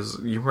her as,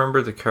 you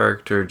remember the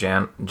character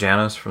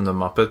Janice from the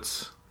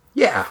Muppets?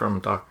 Yeah. From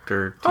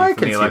Dr. Teeth I and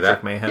can the see Electric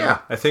that. Mayhem. Yeah.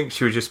 I think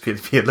she would just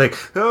be like,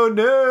 oh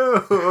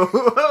no,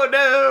 oh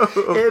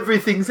no.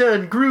 Everything's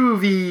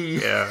ungroovy.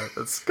 Yeah,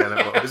 that's kind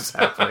of what was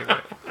happening.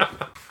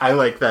 I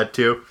like that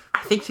too.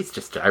 I think she's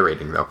just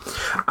gyrating though.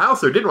 I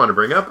also did want to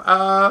bring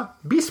up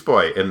Beast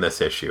Boy in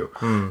this issue.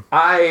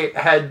 I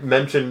had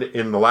mentioned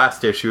in the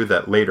last issue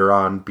that later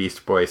on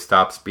Beast Boy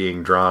stops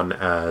being drawn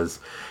as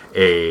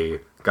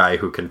a guy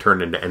who can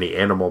turn into any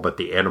animal, but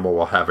the animal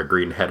will have a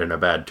green head and a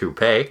bad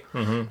toupee,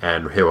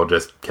 and he will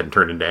just can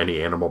turn into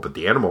any animal, but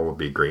the animal will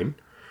be green.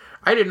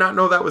 I did not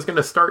know that was going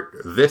to start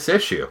this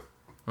issue.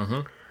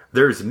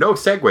 There's no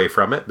segue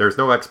from it. There's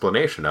no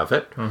explanation of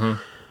it.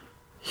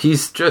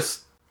 He's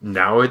just,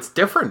 now it's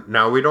different.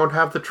 Now we don't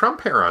have the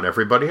Trump hair on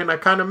everybody, and I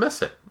kind of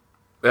miss it.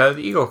 The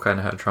Eagle kind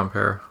of had Trump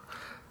hair.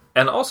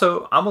 And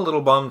also, I'm a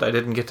little bummed I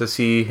didn't get to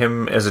see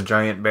him as a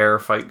giant bear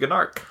fight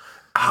Gnark.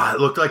 It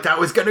looked like that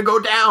was going to go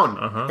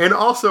down. And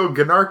also,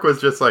 Gnark was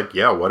just like,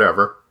 yeah,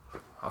 whatever.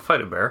 I'll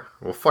fight a bear.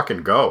 We'll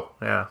fucking go.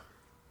 Yeah.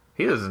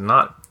 He is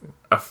not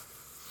a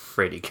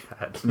fraidy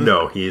cat.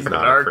 No, he's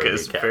not a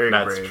fraidy cat.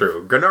 That's brave.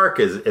 True. Gnark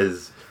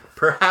is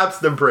perhaps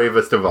the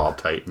bravest of all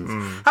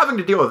Titans. Having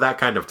to deal with that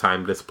kind of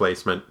time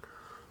displacement,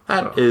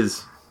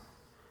 is...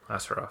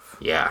 That's rough.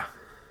 Yeah.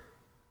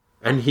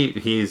 And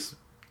he's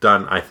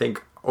done, I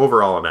think,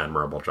 overall an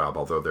admirable job,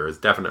 although there has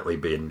definitely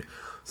been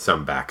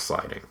some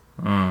backsliding.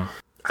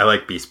 I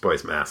like Beast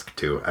Boy's mask,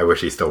 too. I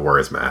wish he still wore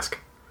his mask.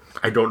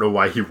 I don't know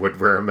why he would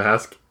wear a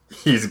mask.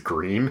 He's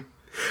green.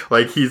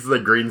 Like, he's the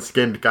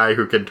green-skinned guy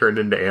who can turn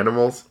into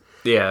animals.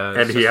 Yeah.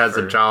 And he has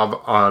a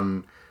job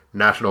on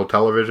national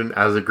television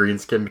as a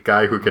green-skinned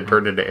guy who can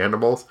turn into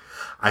animals.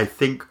 I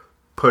think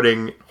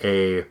putting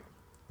a,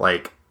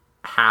 like,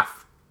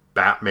 half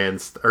Batman...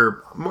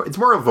 or it's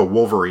more of a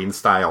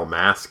Wolverine-style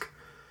mask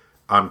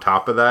on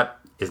top of that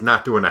is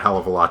not doing a hell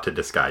of a lot to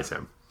disguise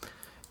him.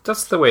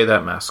 That's the way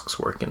that masks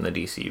work in the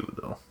DCU,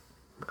 though.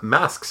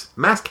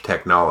 Mask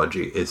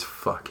technology is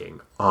fucking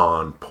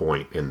on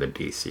point in the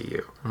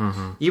DCU.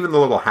 Even the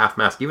little half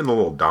mask, even the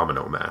little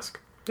domino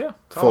mask. Yeah.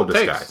 Full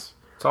disguise.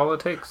 That's all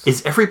it takes.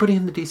 Is everybody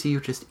in the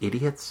DCU just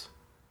idiots?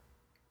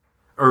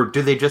 Or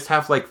do they just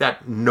have, like,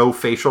 that no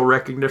facial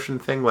recognition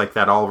thing? Like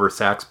that Oliver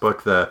Sacks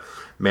book, The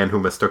Man Who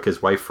Mistook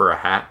His Wife for a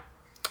Hat?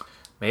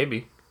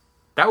 Maybe.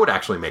 That would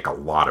actually make a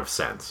lot of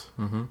sense.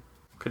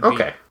 Could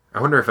Okay. be. I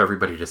wonder if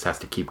everybody just has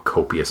to keep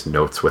copious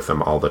notes with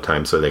them all the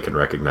time so they can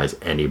recognize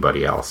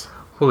anybody else.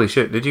 Holy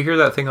shit. Did you hear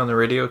that thing on the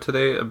radio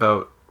today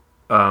about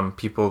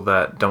people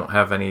that don't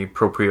have any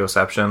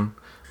proprioception?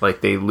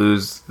 Like, they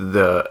lose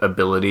the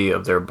ability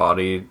of their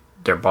body's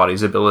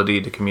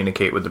ability to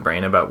communicate with the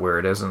brain about where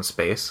it is in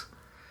space.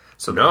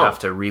 So they have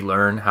to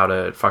relearn how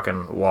to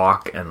fucking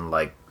walk and,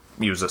 like,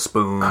 use a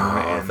spoon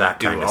and that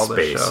do kind of all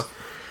space. this stuff.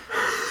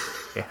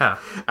 Yeah.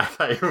 I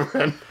thought you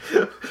meant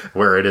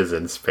where it is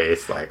in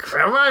space. Like,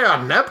 am I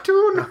on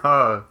Neptune?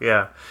 Oh,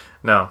 yeah.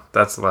 No,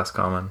 that's less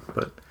common,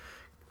 but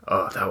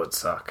that would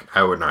suck.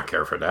 I would not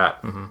care for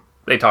that.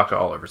 They talked to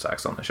Oliver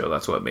Sacks on the show.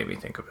 That's what made me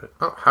think of it.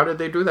 Oh, how did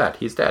they do that?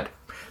 He's dead.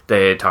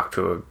 They talked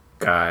to a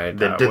guy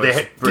that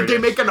Did they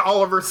make an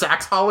Oliver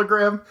Sacks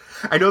hologram?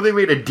 I know they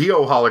made a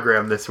Dio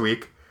hologram this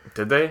week.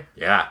 Did they?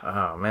 Yeah.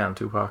 Oh, man,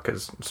 Tupac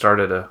has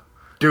started a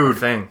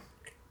thing.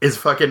 Is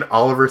fucking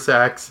Oliver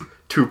Sacks,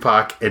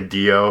 Tupac, and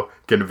Dio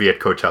gonna be at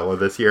Coachella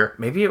this year?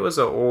 Maybe it was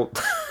an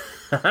old...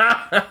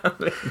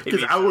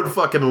 Because I would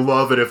fucking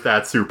love it if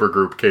that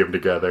supergroup came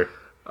together.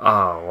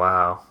 Oh,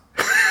 wow.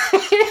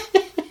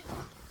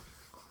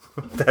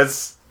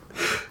 That's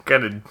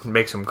gonna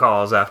make some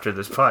calls after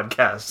this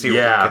podcast.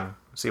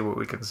 See what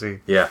we can see.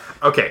 Yeah.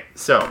 Okay,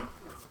 so,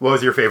 what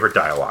was your favorite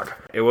dialogue?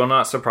 It will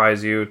not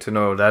surprise you to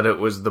know that it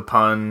was the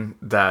pun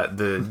that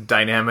the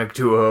dynamic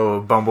duo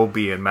of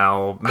Bumblebee and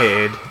Mal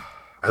made.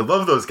 I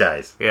love those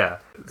guys. Yeah.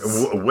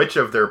 Which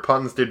of their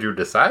puns did you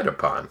decide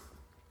upon?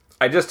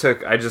 I just took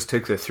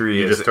the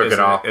three You just took it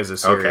off? as a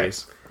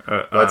series.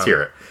 Let's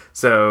hear it.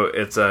 So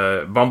it's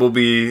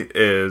Bumblebee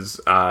is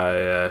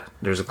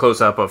there's a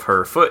close up of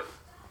her foot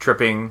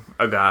tripping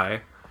a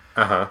guy,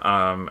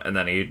 and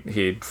then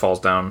he falls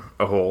down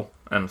a hole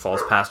and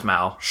falls past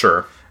Mal.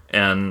 Sure.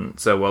 And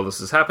so while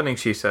this is happening,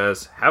 she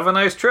says, "Have a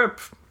nice trip.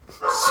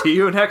 See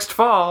you next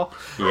fall."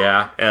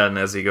 Yeah. And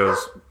as he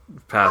goes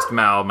past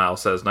Mal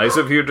says, "Nice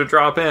of you to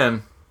drop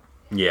in."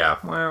 Yeah.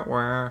 Wah,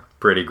 wah.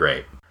 Pretty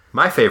great.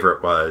 My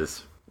favorite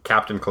was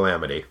Captain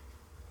Calamity.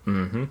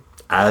 Mm-hmm.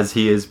 As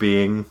he is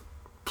being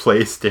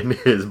placed in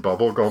his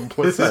bubblegum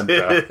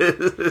placenta,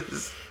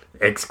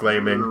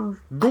 exclaiming,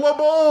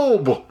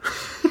 "Globulb!"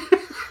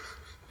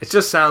 It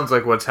just sounds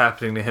like what's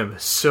happening to him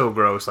is so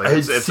gross. Like It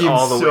it's seems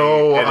all the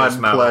so way in his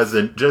mouth.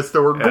 unpleasant. Just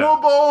the word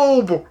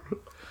 "Globulb!"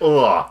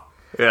 Ugh.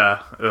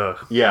 Yeah.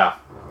 Ugh. Yeah.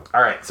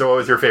 All right. So, what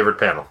was your favorite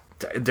panel?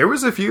 There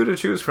was a few to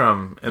choose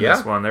from in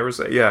this one. There was,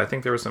 I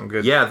think there was some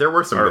good. Yeah, there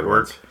were some good artwork.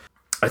 words.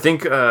 I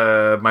think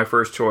my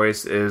first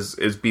choice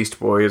is Beast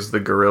Boy as the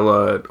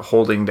gorilla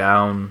holding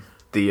down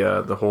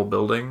the whole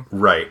building.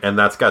 Right, and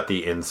that's got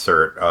the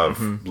insert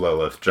of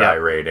Lilith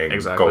gyrating,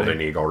 exactly.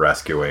 Golden Eagle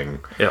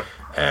rescuing, Yep.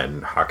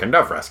 and Hawk and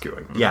Dove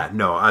rescuing. Yeah,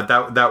 no,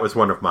 that was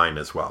one of mine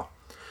as well.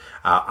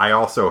 I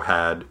also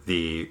had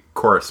the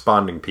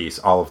corresponding piece,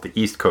 all of the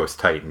East Coast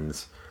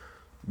Titans,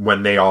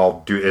 when they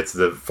all do, it's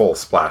the full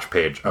splash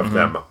page of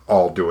them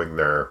all doing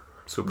their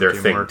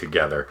thing teamwork.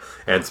 together,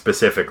 and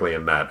specifically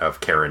in that of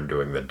Karen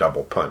doing the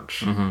double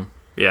punch.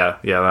 Yeah,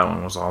 that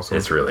one was awesome.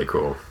 It's really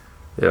cool.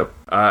 Yep.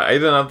 I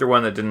had another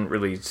one that didn't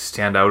really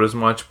stand out as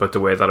much, but the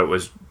way that it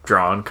was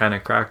drawn kind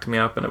of cracked me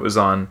up, and it was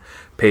on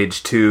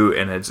page 2,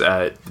 and it's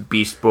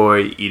Beast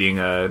Boy eating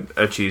a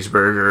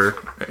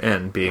cheeseburger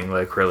and being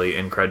like really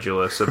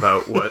incredulous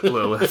about what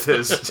Lilith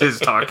is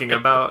talking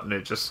about, and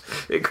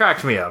it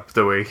cracked me up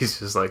the way he's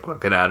just like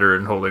looking at her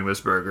and holding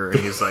this burger,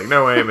 and he's like,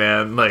 "No way,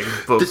 man!" Like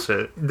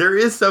bullshit. There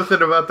is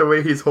something about the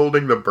way he's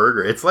holding the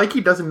burger. It's like he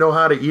doesn't know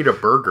how to eat a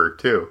burger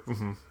too.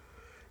 Mm-hmm.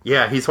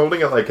 Yeah, he's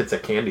holding it like it's a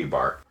candy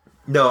bar.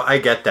 No, I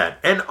get that.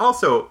 And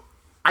also,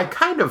 I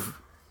kind of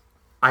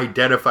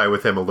identify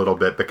with him a little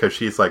bit because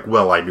she's like,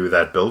 well, I knew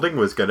that building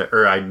was going to,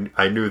 or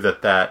I knew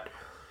that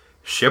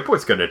ship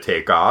was going to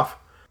take off.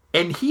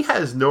 And he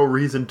has no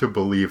reason to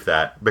believe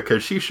that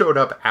because she showed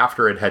up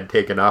after it had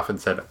taken off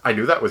and said, I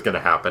knew that was going to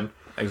happen.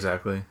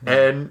 Exactly.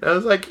 And I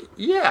was like,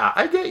 yeah,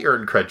 I get your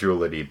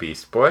incredulity,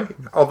 Beast Boy.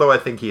 Although I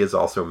think he is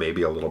also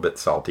maybe a little bit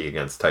salty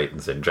against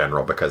Titans in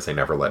general because they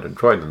never let him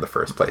join in the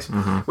first place,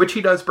 which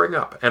he does bring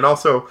up. And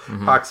also,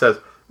 Hawk says,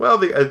 well,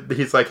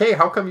 he's like, hey,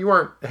 how come you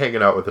aren't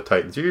hanging out with the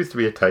Titans? You used to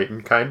be a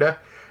Titan, kinda.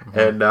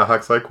 And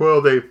Hawk's like,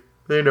 well, they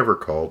never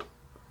called.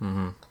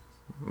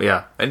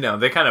 Yeah, and no,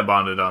 they kind of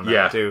bonded on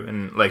that too.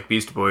 And like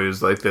Beast Boy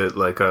is like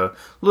a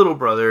little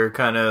brother,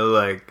 kind of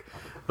like,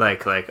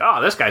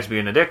 oh, this guy's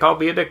being a dick, I'll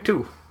be a dick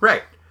too.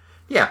 Right.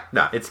 Yeah,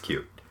 no, it's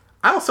cute.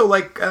 I also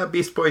like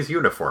Beast Boy's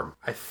uniform.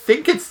 I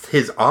think it's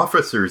his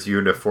officer's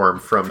uniform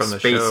from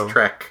Space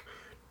Trek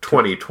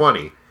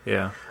 2020.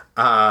 Yeah.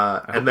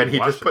 And then he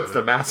just puts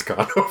the mask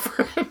on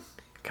over it.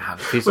 God,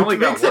 he's Which only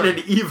got makes it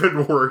an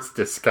even worse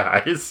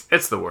disguise.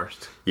 It's the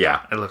worst.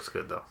 Yeah. It looks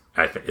good, though.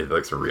 I think it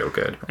looks real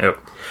good. Yep.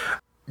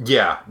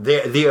 Yeah.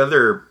 The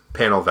other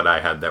panel that I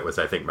had that was,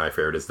 I think, my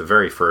favorite is the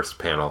very first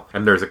panel.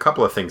 And there's a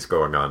couple of things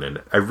going on in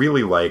it. I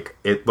really like,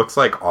 it looks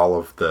like all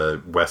of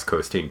the West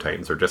Coast Teen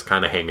Titans are just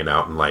kind of hanging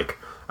out in, like,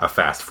 a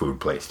fast food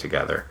place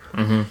together.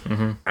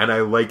 And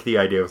I like the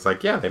idea. It's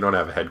like, yeah, they don't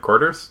have a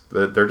headquarters.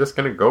 They're just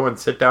going to go and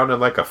sit down in,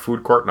 like, a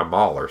food court in a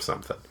mall or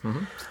something.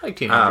 Like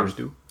teenagers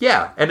do.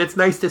 Yeah, and it's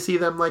nice to see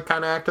them, like,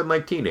 kind of acting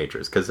like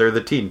teenagers, because they're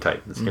the Teen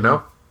Titans, you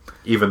know?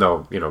 Even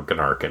though,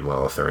 Gnark and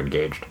Lilith are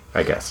engaged,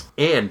 I guess.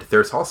 And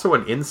there's also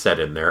an inset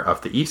in there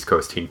of the East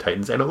Coast Teen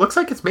Titans, and it looks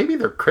like it's maybe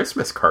their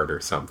Christmas card or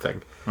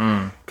something.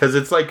 Because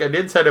it's like an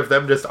inset of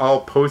them just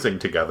all posing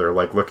together,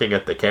 like, looking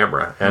at the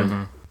camera.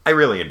 And I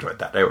really enjoyed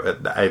that.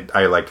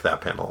 I liked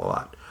that panel a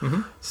lot.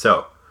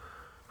 So,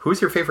 who's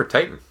your favorite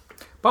Titan?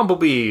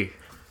 Bumblebee.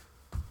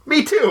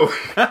 Me too.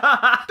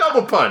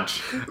 Double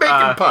punch.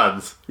 Making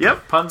puns.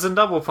 Yep, puns and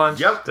double punch.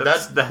 Yep,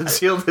 that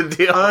sealed the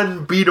deal.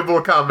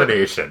 Unbeatable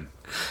combination.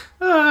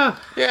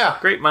 Yeah.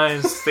 Great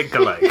minds think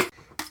alike.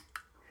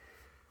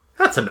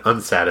 That's an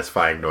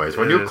unsatisfying noise.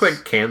 When you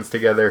clink cans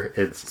together,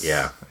 it's...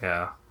 Yeah.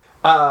 Yeah.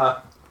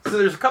 So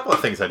there's a couple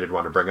of things I did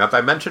want to bring up.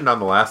 I mentioned on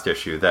the last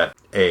issue that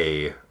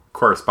a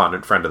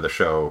correspondent friend of the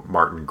show,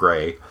 Martin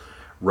Gray,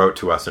 wrote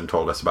to us and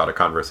told us about a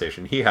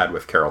conversation he had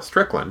with Carol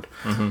Strickland,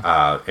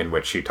 in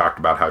which she talked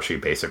about how she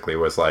basically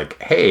was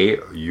like, hey,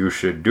 you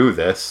should do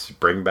this.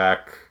 Bring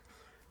back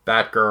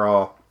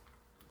Batgirl,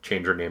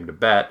 change her name to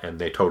Bet, and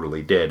they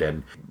totally did.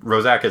 And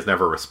Rozak has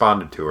never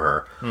responded to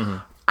her.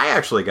 I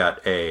actually got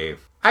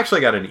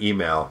an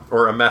email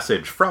or a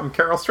message from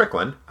Carol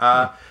Strickland,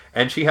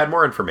 and she had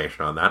more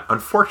information on that.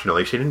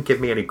 Unfortunately, she didn't give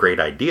me any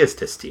great ideas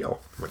to steal,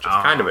 which is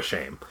kind of a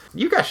shame.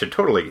 You guys should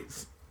totally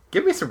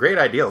give me some great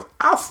ideas.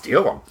 I'll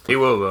steal them. He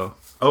will, though.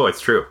 Oh,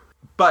 it's true.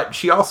 But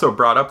she also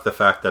brought up the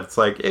fact that it's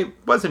like, it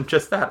wasn't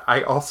just that.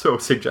 I also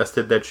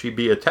suggested that she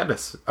be a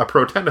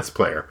pro tennis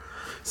player.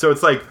 So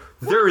it's like,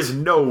 There is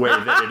no way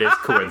that it is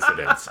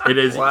coincidence. It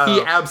is. Wow.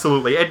 He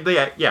absolutely. And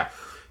yeah.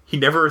 He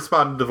never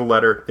responded to the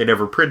letter. They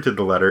never printed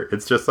the letter.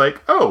 It's just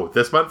like, oh,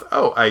 this month.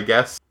 Oh, I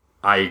guess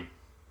my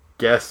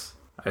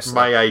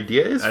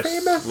idea is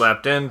famous. I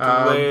slept in too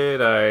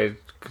late. I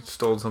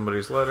stole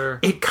somebody's letter.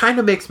 It kind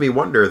of makes me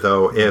wonder,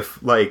 though,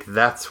 if like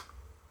that's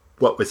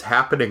what was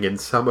happening in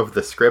some of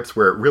the scripts,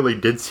 where it really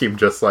did seem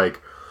just like,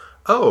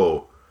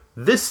 oh,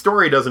 this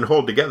story doesn't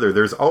hold together.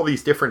 There's all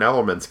these different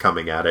elements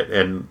coming at it,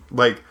 and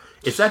like.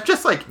 Is that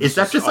just like a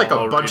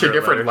bunch of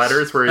different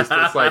letters where he's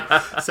just like,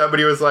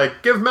 somebody was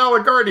like, give Mal a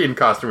Guardian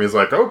costume. He's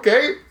like,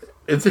 okay.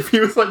 It's if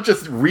he was like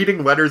just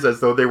reading letters as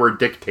though they were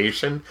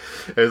dictation.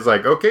 It's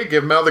like, okay,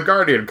 give Mal the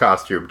Guardian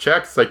costume.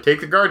 Check. It's like,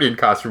 take the Guardian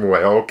costume away.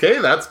 Okay,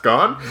 that's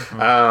gone.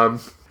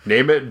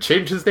 Name it,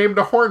 change his name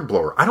to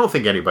Hornblower. I don't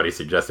think anybody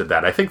suggested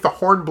that. I think the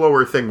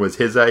Hornblower thing was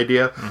his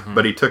idea,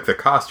 but he took the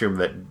costume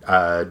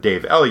that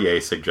Dave Ellier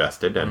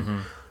suggested,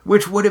 and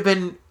which would have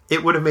been...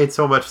 It would have made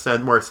so much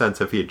more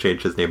sense if he had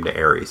changed his name to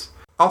Ares.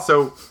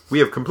 Also, we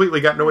have completely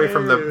gotten away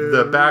from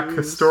the back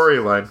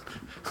storyline.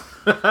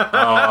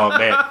 Oh,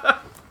 man.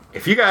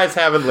 If you guys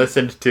haven't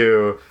listened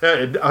to...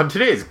 on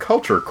today's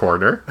Culture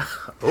Corner...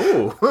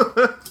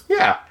 Oh.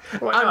 Yeah.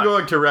 I'm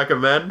going to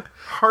recommend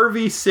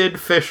Harvey Sid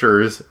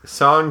Fisher's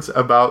songs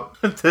about...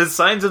 The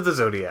Signs of the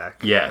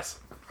Zodiac. Yes.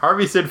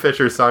 Harvey Sid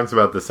Fisher's songs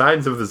about the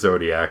signs of the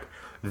Zodiac.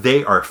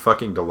 They are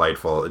fucking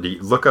delightful.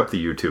 Look up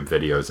the YouTube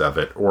videos of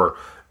it, or...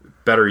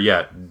 Better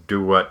yet, do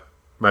what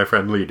my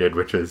friend Lee did,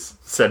 which is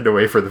send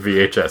away for the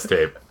VHS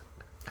tape.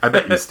 I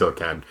bet you still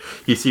can.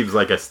 He seems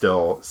like a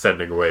still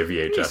sending away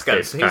VHS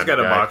tapes. He's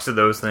got a box of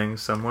those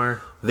things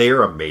somewhere. They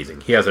are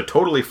amazing. He has a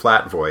totally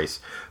flat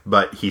voice,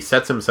 but he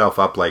sets himself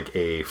up like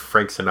a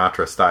Frank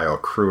Sinatra-style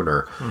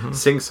crooner,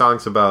 sings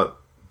songs about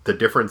the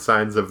different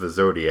signs of the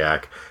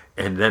Zodiac,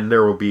 and then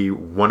there will be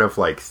one of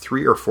like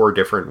 3 or 4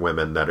 different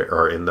women that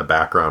are in the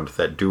background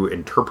that do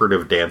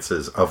interpretive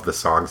dances of the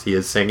songs he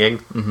is singing.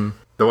 Mm-hmm.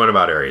 The one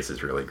about Aries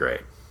is really great.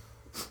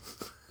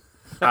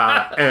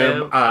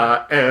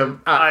 I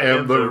am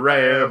the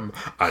ram.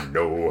 I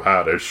know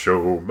how to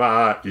show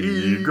my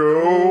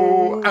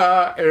ego.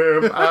 I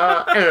am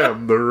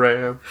the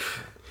ram.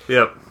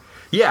 Yep.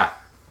 Yeah.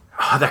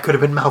 Oh, that could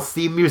have been Mal's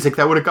theme music.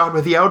 That would have gone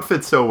with the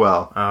outfit so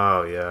well.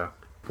 Oh, yeah.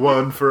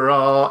 One for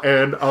all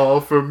and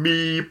all for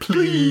me,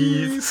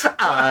 please.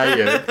 I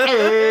am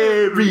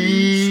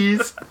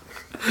Aries.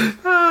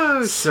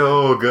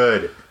 So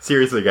good.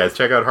 Seriously, guys,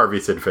 check out Harvey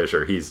Sid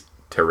Fisher. He's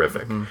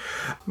terrific.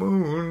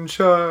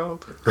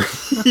 Moonchild.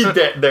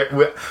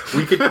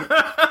 We could,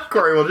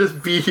 Corey, we'll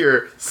just be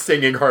here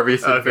singing Harvey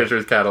Sid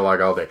Fisher's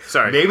catalog all day.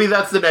 Sorry. Maybe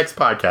that's the next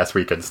podcast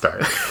we can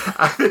start.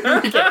 I think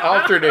we can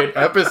alternate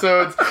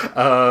episodes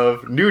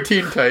of New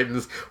Teen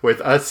Titans with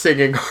us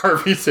singing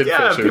Harvey Sid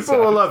Fisher. Yeah, people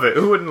will love it.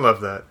 Who wouldn't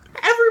love that?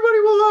 Everybody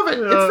will love it.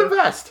 It's the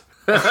best.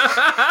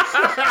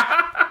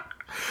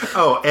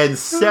 Oh, and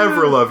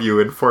several of you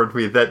informed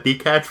me that the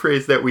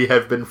catchphrase that we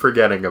have been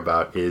forgetting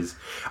about is,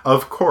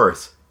 of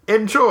course,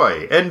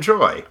 enjoy.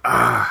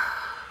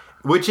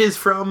 Which is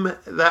from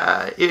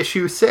the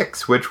issue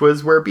 6, which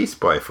was where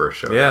Beast Boy first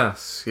showed up.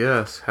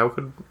 Yes. How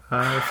could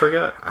I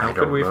forget? How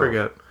could we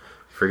forget?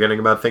 Forgetting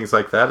about things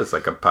like that is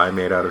like a pie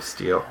made out of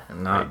steel.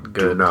 Not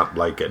good. Do not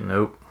like it.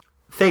 Nope.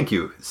 Thank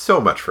you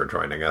so much for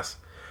joining us.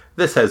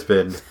 This has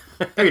been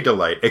a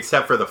delight,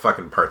 except for the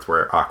fucking parts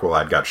where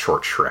Aqualad got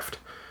short shrift.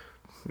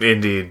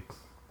 Indeed.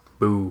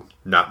 Boo.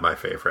 Not my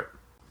favorite.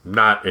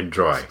 Not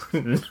enjoy.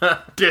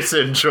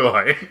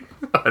 Disenjoy.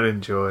 Not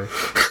enjoy.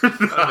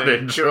 Not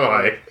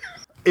enjoy.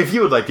 If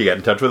you would like to get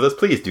in touch with us,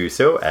 please do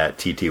so at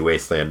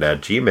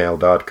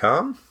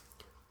ttwasteland@gmail.com,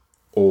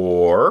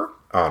 or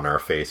on our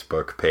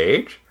Facebook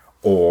page,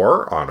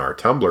 or on our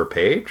Tumblr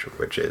page,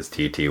 which is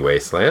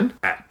ttwasteland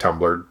at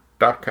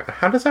tumblr.com.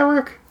 How does that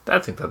work? I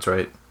think that's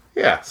right.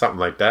 Yeah, something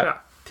like that. Yeah.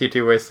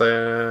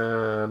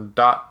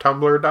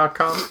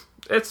 ttwasteland.tumblr.com.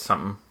 It's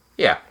something.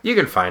 Yeah, you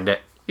can find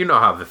it. You know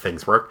how the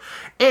things work.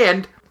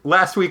 And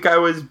last week I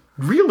was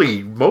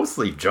really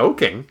mostly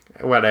joking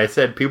when I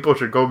said people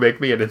should go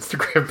make me an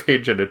Instagram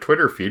page and a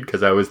Twitter feed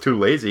because I was too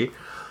lazy.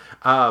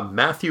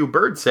 Matthew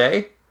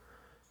Birdsay,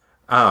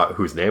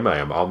 whose name I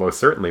am almost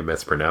certainly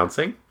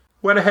mispronouncing,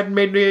 went ahead and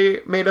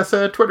made us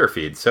a Twitter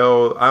feed.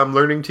 So I'm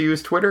learning to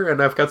use Twitter,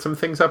 and I've got some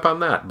things up on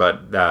that.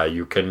 But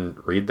you can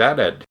read that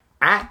at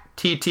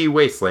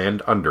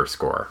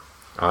 @ttwasteland_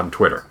 on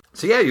Twitter.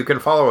 So yeah, you can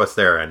follow us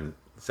there, and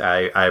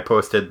I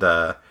posted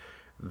the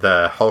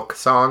Hulk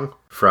song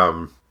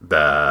from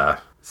the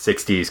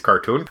 60s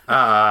cartoon,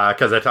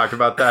 because I talked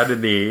about that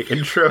in the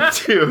intro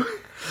to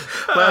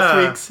last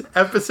week's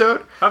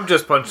episode. I've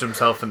just punched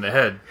himself in the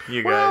head,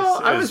 you guys.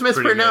 Well, I was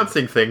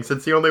mispronouncing things.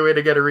 It's the only way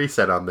to get a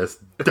reset on this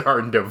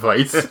darn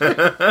device.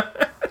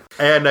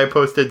 And I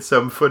posted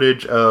some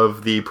footage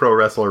of the pro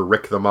wrestler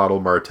Rick the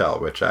Model Martel,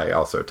 which I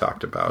also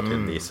talked about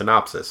in the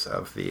synopsis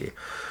of the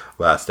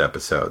last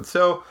episode.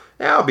 So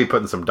yeah, I'll be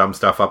putting some dumb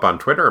stuff up on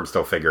Twitter. I'm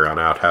still figuring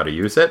out how to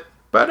use it.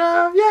 But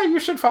yeah, you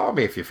should follow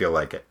me if you feel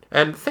like it.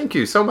 And thank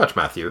you so much,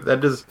 Matthew.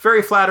 That is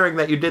very flattering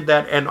that you did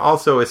that, and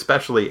also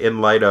especially in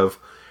light of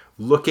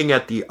looking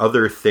at the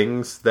other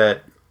things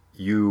that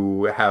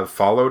you have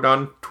followed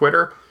on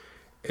Twitter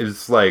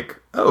is like,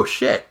 oh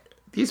shit,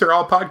 these are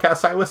all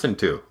podcasts I listen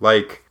to.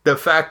 Like, the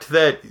fact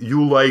that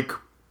you like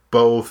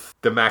both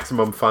the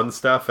Maximum Fun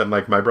stuff and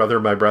like My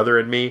Brother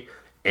and Me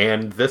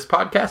and this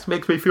podcast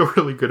makes me feel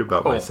really good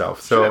about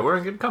myself. So shit, we're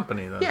in good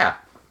company then.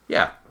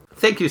 Yeah.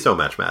 Thank you so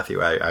much,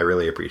 Matthew. I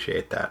really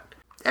appreciate that.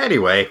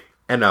 Anyway,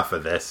 enough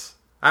of this.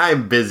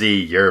 I'm busy,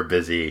 you're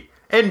busy.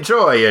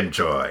 Enjoy.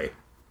 Enjoy.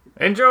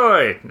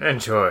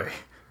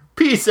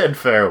 Peace and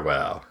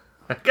farewell.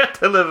 I get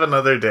to live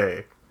another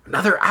day.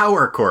 Another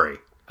hour, Corey.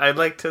 I'd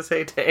like to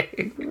say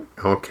day.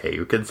 Okay,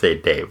 you can say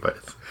day, but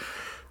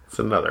it's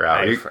another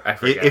hour. I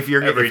forget. If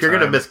you're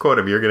going to misquote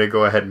him, you're going to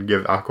go ahead and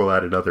give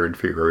Aqualad another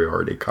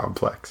inferiority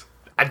complex.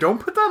 I don't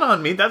put that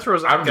on me. That's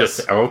Rosakas. I'm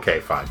just...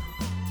 Okay, fine.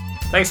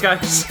 Thanks,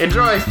 guys.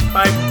 Enjoy.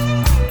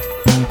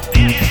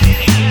 Bye.